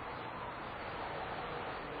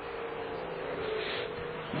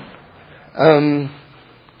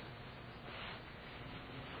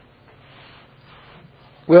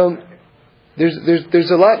 Well,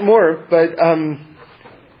 there's a lot more, but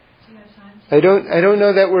I don't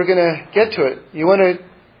know that we're going to get to it. You want to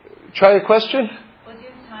try a question? Well, do you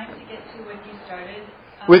have time to get to when you started?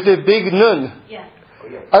 With the big nun? Yes.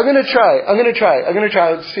 I'm going to try.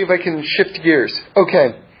 Let's see if I can shift gears.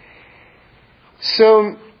 Okay.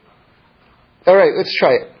 So, all right, let's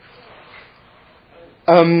try it.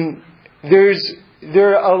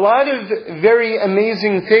 There are a lot of very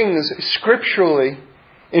amazing things scripturally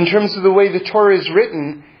in terms of the way the Torah is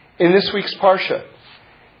written in this week's Parsha.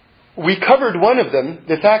 We covered one of them,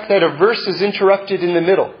 the fact that a verse is interrupted in the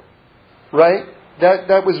middle. Right?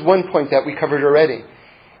 That was one point that we covered already.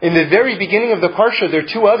 In the very beginning of the Parsha, there are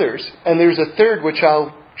two others, and there's a third which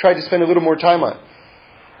I'll try to spend a little more time on.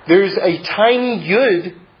 There's a tiny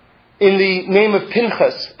yud in the name of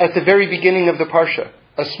Pinchas at the very beginning of the Parsha.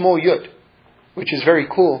 A small yud, which is very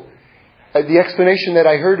cool. The explanation that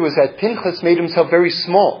I heard was that Pinchas made himself very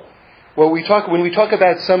small. When we talk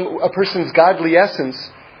about a person's godly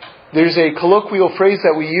essence, there's a colloquial phrase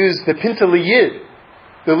that we use, the Pinta Yid,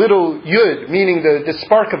 the little yud, meaning the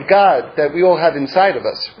spark of God that we all have inside of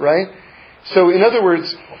us, right? So in other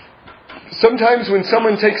words, sometimes when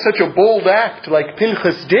someone takes such a bold act like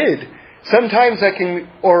Pinchas did, sometimes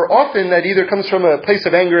often that either comes from a place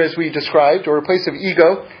of anger as we described, or a place of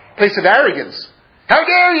ego, a place of arrogance. How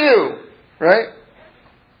dare you! Right?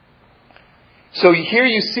 So here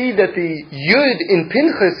you see that the yud in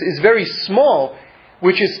Pinchas is very small,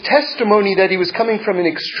 which is testimony that he was coming from an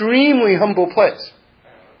extremely humble place.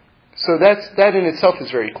 So that in itself is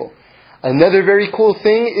very cool. Another very cool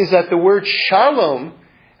thing is that the word shalom,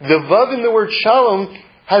 the vav in the word shalom,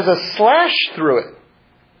 has a slash through it.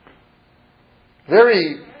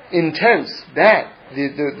 Very intense, that.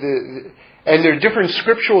 And there are different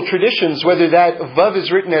scriptural traditions, whether that vav is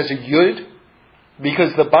written as a yud,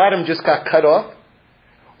 because the bottom just got cut off,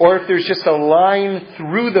 or if there's just a line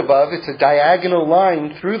through the vav, it's a diagonal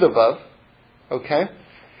line through the vav. Okay?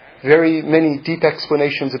 Very many deep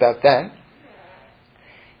explanations about that.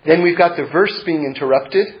 Then we've got the verse being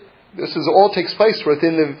interrupted. This all takes place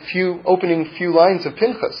within the opening few lines of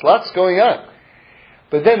Pinchas. Lots going on.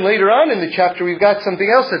 But then later on in the chapter, we've got something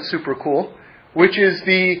else that's super cool, which is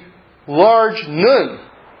the large nun.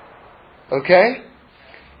 Okay?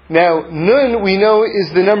 Now, nun, we know,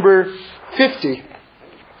 is the number 50.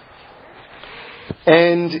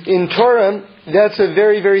 And in Torah, that's a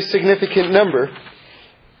very, very significant number,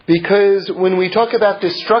 because when we talk about the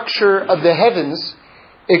structure of the heavens,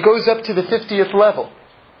 it goes up to the 50th level.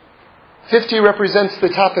 50 represents the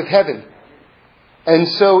top of heaven. And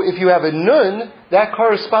so if you have a nun, that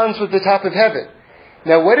corresponds with the top of heaven.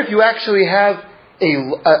 Now, what if you actually have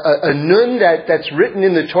a nun that's written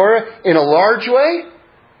in the Torah in a large way?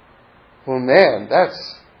 Well, man,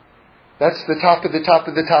 that's the top of the top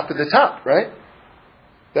of the top of the top, right?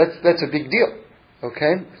 That's a big deal.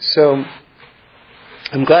 Okay? So,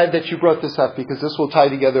 I'm glad that you brought this up, because this will tie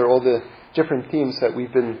together all the different themes that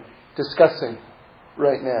we've been discussing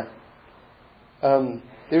right now.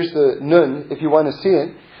 There's the nun, if you want to see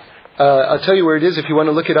it. I'll tell you where it is if you want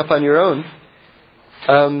to look it up on your own.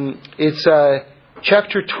 It's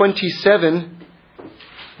chapter 27,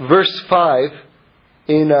 verse 5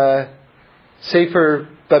 in Sefer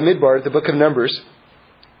Bamidbar, the book of Numbers.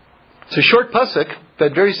 It's a short pasuk,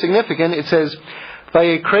 but very significant. It says,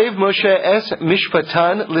 "Vayekrev Moshe es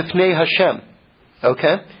mishpatan lifnei Hashem."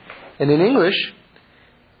 Okay? And in English,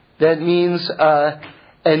 that means,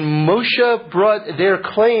 and Moshe brought their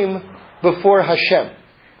claim before Hashem.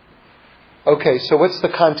 Okay, so what's the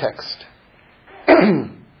context?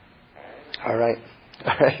 All right.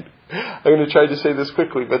 I'm going to try to say this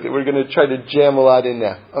quickly, but we're going to try to jam a lot in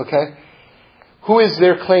now. Okay? Who is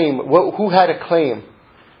their claim? Who had a claim?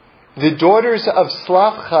 The daughters of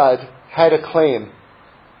Slavchad had a claim.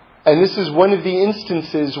 And this is one of the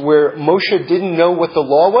instances where Moshe didn't know what the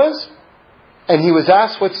law was. And he was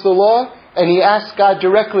asked, what's the law? And he asked God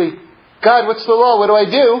directly, God, what's the law? What do I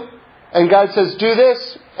do? And God says, do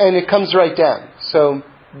this. And it comes right down. So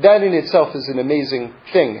that in itself is an amazing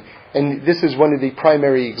thing. And this is one of the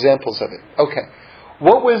primary examples of it. Okay.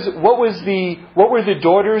 What were the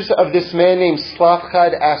daughters of this man named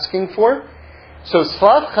Slavchad asking for? So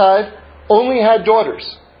Slavchad only had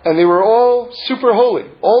daughters. And they were all super holy.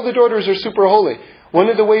 All the daughters are super holy. One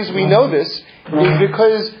of the ways we know this is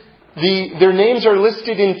because their names are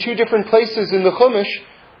listed in two different places in the Chumash,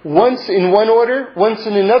 once in one order, once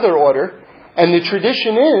in another order. And the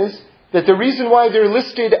tradition is that the reason why they're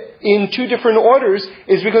listed in two different orders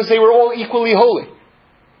is because they were all equally holy.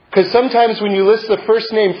 Because sometimes when you list the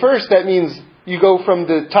first name first, that means you go from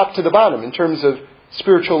the top to the bottom in terms of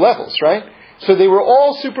spiritual levels, right? So they were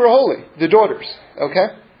all super holy, the daughters,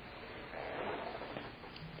 okay?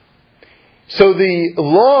 So the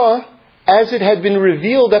law, as it had been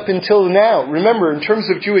revealed up until now, remember, in terms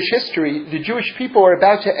of Jewish history, the Jewish people are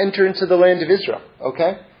about to enter into the land of Israel,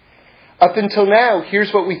 okay? Up until now,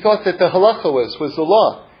 here's what we thought that the halacha was the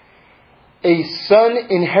law. A son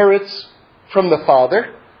inherits from the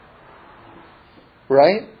father,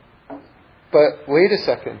 right? But wait a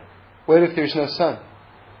second. What if there's no son?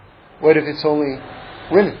 What if it's only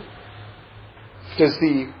women? Does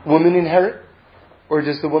the woman inherit? Or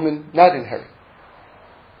does the woman not inherit?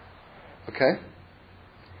 Okay?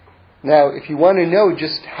 Now, if you want to know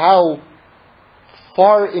just how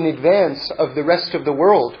far in advance of the rest of the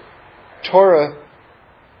world Torah,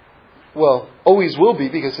 well, always will be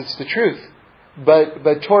because it's the truth,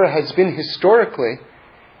 but Torah has been historically,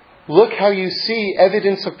 look how you see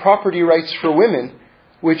evidence of property rights for women,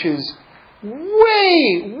 which is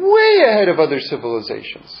way ahead of other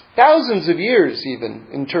civilizations. Thousands of years even,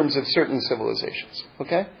 in terms of certain civilizations.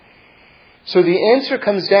 Okay? So the answer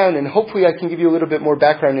comes down, and hopefully I can give you a little bit more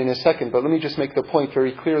background in a second, but let me just make the point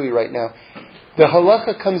very clearly right now. The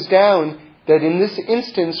halacha comes down that in this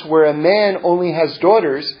instance where a man only has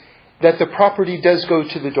daughters, that the property does go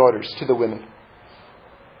to the daughters, to the women.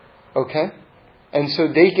 Okay? And so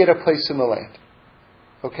they get a place in the land.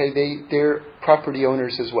 Okay? They're property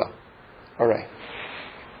owners as well. All right.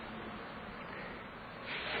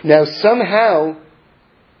 Now somehow,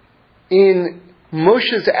 in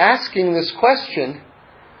Moshe's asking this question,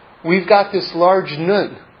 we've got this large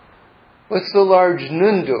nun. What's the large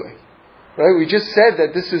nun doing? Right? We just said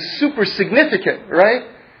that this is super significant, right?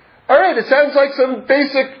 All right, it sounds like some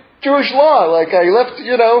basic Jewish law. Like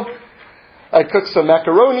I cooked some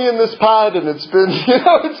macaroni in this pot, and it's been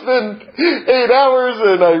 8 hours,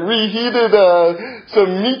 and I reheated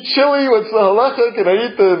some meat chili. What's the halacha? Can I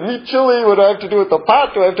eat the meat chili? What do I have to do with the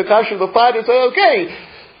pot? Do I have to kasher the pot? And say, okay,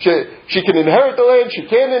 she can inherit the land, she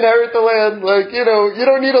can't inherit the land. You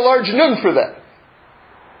don't need a large nun for that.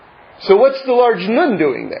 So what's the large nun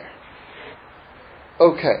doing there?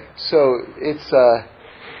 Okay, so it's, I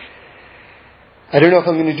don't know if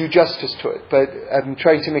I'm going to do justice to it, but I'm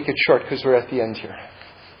trying to make it short because we're at the end here.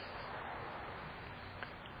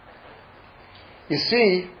 You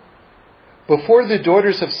see, before the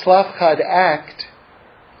daughters of Slavchad act,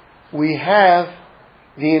 we have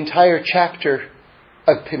the entire chapter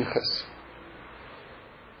of Pinchas.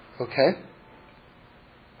 Okay?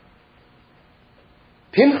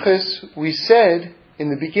 Pinchas, we said in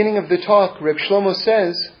the beginning of the talk, Reb Shlomo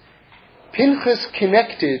says, Pinchas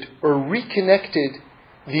connected or reconnected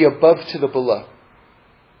the above to the below.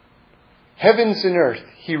 Heavens and earth,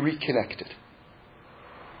 he reconnected.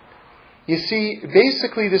 You see,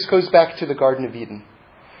 basically this goes back to the Garden of Eden.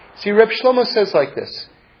 See, Reb Shlomo says like this.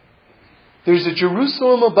 There's a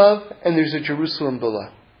Jerusalem above and there's a Jerusalem below.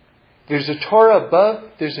 There's a Torah above,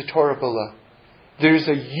 there's a Torah below. There's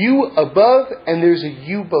a you above and there's a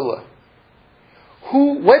you below.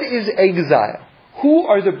 What is exile? Who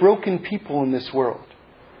are the broken people in this world?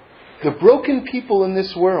 The broken people in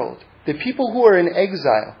this world, the people who are in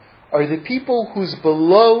exile, are the people whose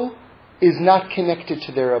below is not connected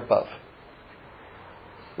to their above.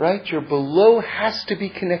 Right? Your below has to be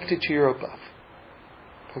connected to your above.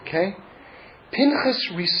 Okay?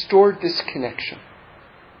 Pinchas restored this connection.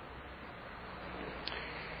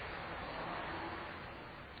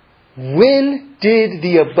 When did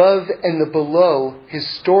the above and the below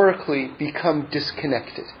historically become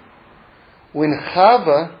disconnected? When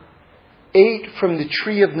Chava ate from the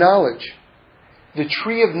tree of knowledge. The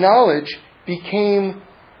tree of knowledge became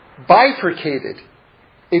bifurcated.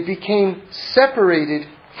 It became separated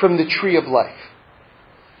from the tree of life.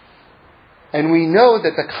 And we know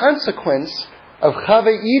that the consequence of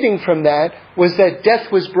Chava eating from that was that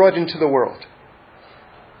death was brought into the world.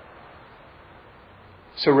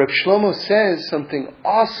 So Reb Shlomo says something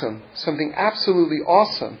awesome, something absolutely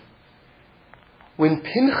awesome. When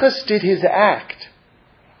Pinchas did his act,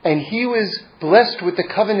 and he was blessed with the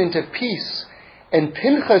covenant of peace, and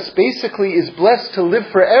Pinchas basically is blessed to live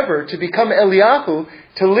forever, to become Eliyahu,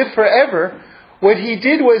 to live forever, what he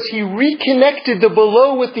did was he reconnected the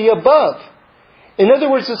below with the above. In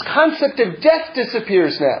other words, this concept of death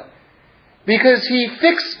disappears now, because he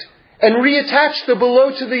fixed and reattached the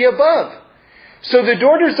below to the above. So the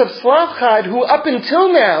daughters of Slavchad, who up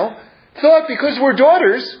until now thought because we're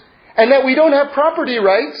daughters and that we don't have property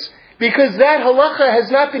rights, because that halacha has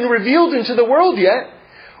not been revealed into the world yet,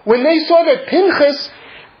 when they saw that Pinchas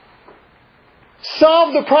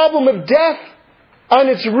solved the problem of death on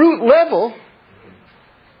its root level,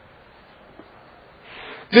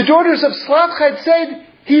 the daughters of Slavchad said,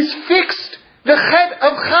 he's fixed the chet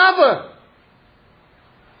of Chava.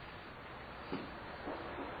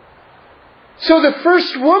 So the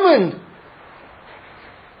first woman,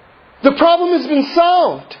 the problem has been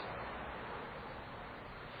solved.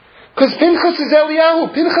 Because Pinchas is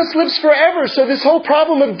Eliyahu. Pinchas lives forever. So this whole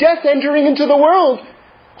problem of death entering into the world,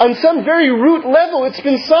 on some very root level, it's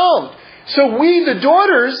been solved. So we, the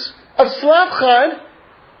daughters of Slavchad,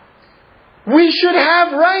 we should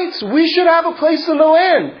have rights. We should have a place in the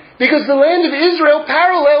land. Because the land of Israel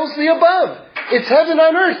parallels the above. It's heaven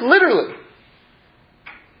on earth, literally.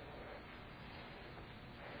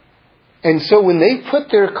 And so when they put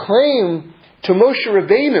their claim to Moshe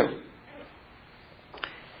Rabbeinu,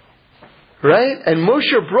 right? And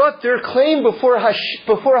Moshe brought their claim before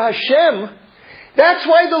Hashem, that's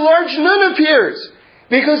why the large nun appears.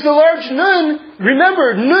 Because the large nun,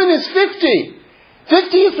 remember, nun is 50.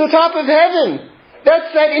 50 is the top of heaven.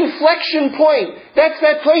 That's that inflection point. That's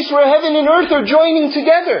that place where heaven and earth are joining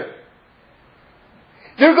together.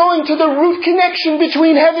 They're going to the root connection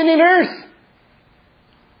between heaven and earth.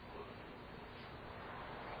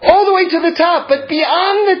 All the way to the top, but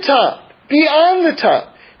beyond the top. Beyond the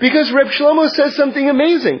top. Because Reb Shlomo says something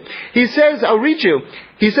amazing. He says, I'll read you.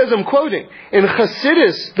 He says, I'm quoting, in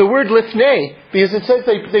Chassidus, the word lifnei, because it says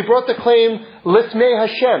they brought the claim lifnei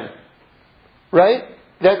Hashem. Right?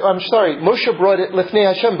 Moshe brought it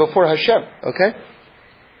lifnei Hashem, before Hashem. Okay?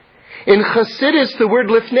 In Chassidus, the word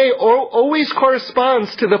lifnei always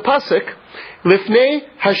corresponds to the pasuk, lifnei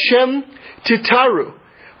Hashem titaru.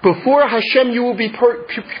 Before Hashem you will be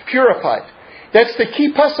purified. That's the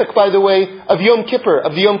key pasuk, by the way, of Yom Kippur,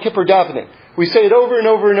 of the Yom Kippur davening. We say it over and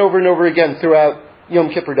over and over and over again throughout Yom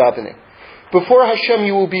Kippur davening. Before Hashem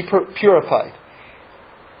you will be purified.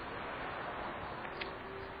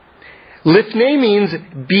 Lifnei means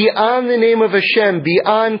beyond the name of Hashem,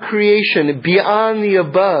 beyond creation, beyond the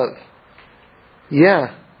above.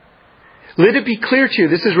 Yeah. Let it be clear to you,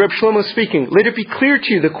 this is Reb Shlomo speaking, let it be clear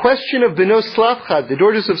to you, the question of Beno Slavchad, the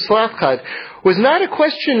daughters of Slavchad, was not a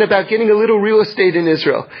question about getting a little real estate in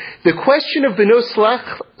Israel. The question of Beno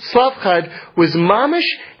Slavchad was mamish,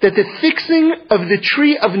 that the fixing of the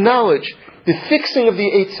tree of knowledge, the fixing of the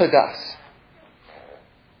Eitz Hadas.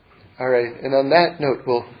 Alright, and on that note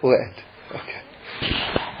we'll end. Okay.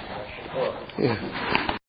 Yeah.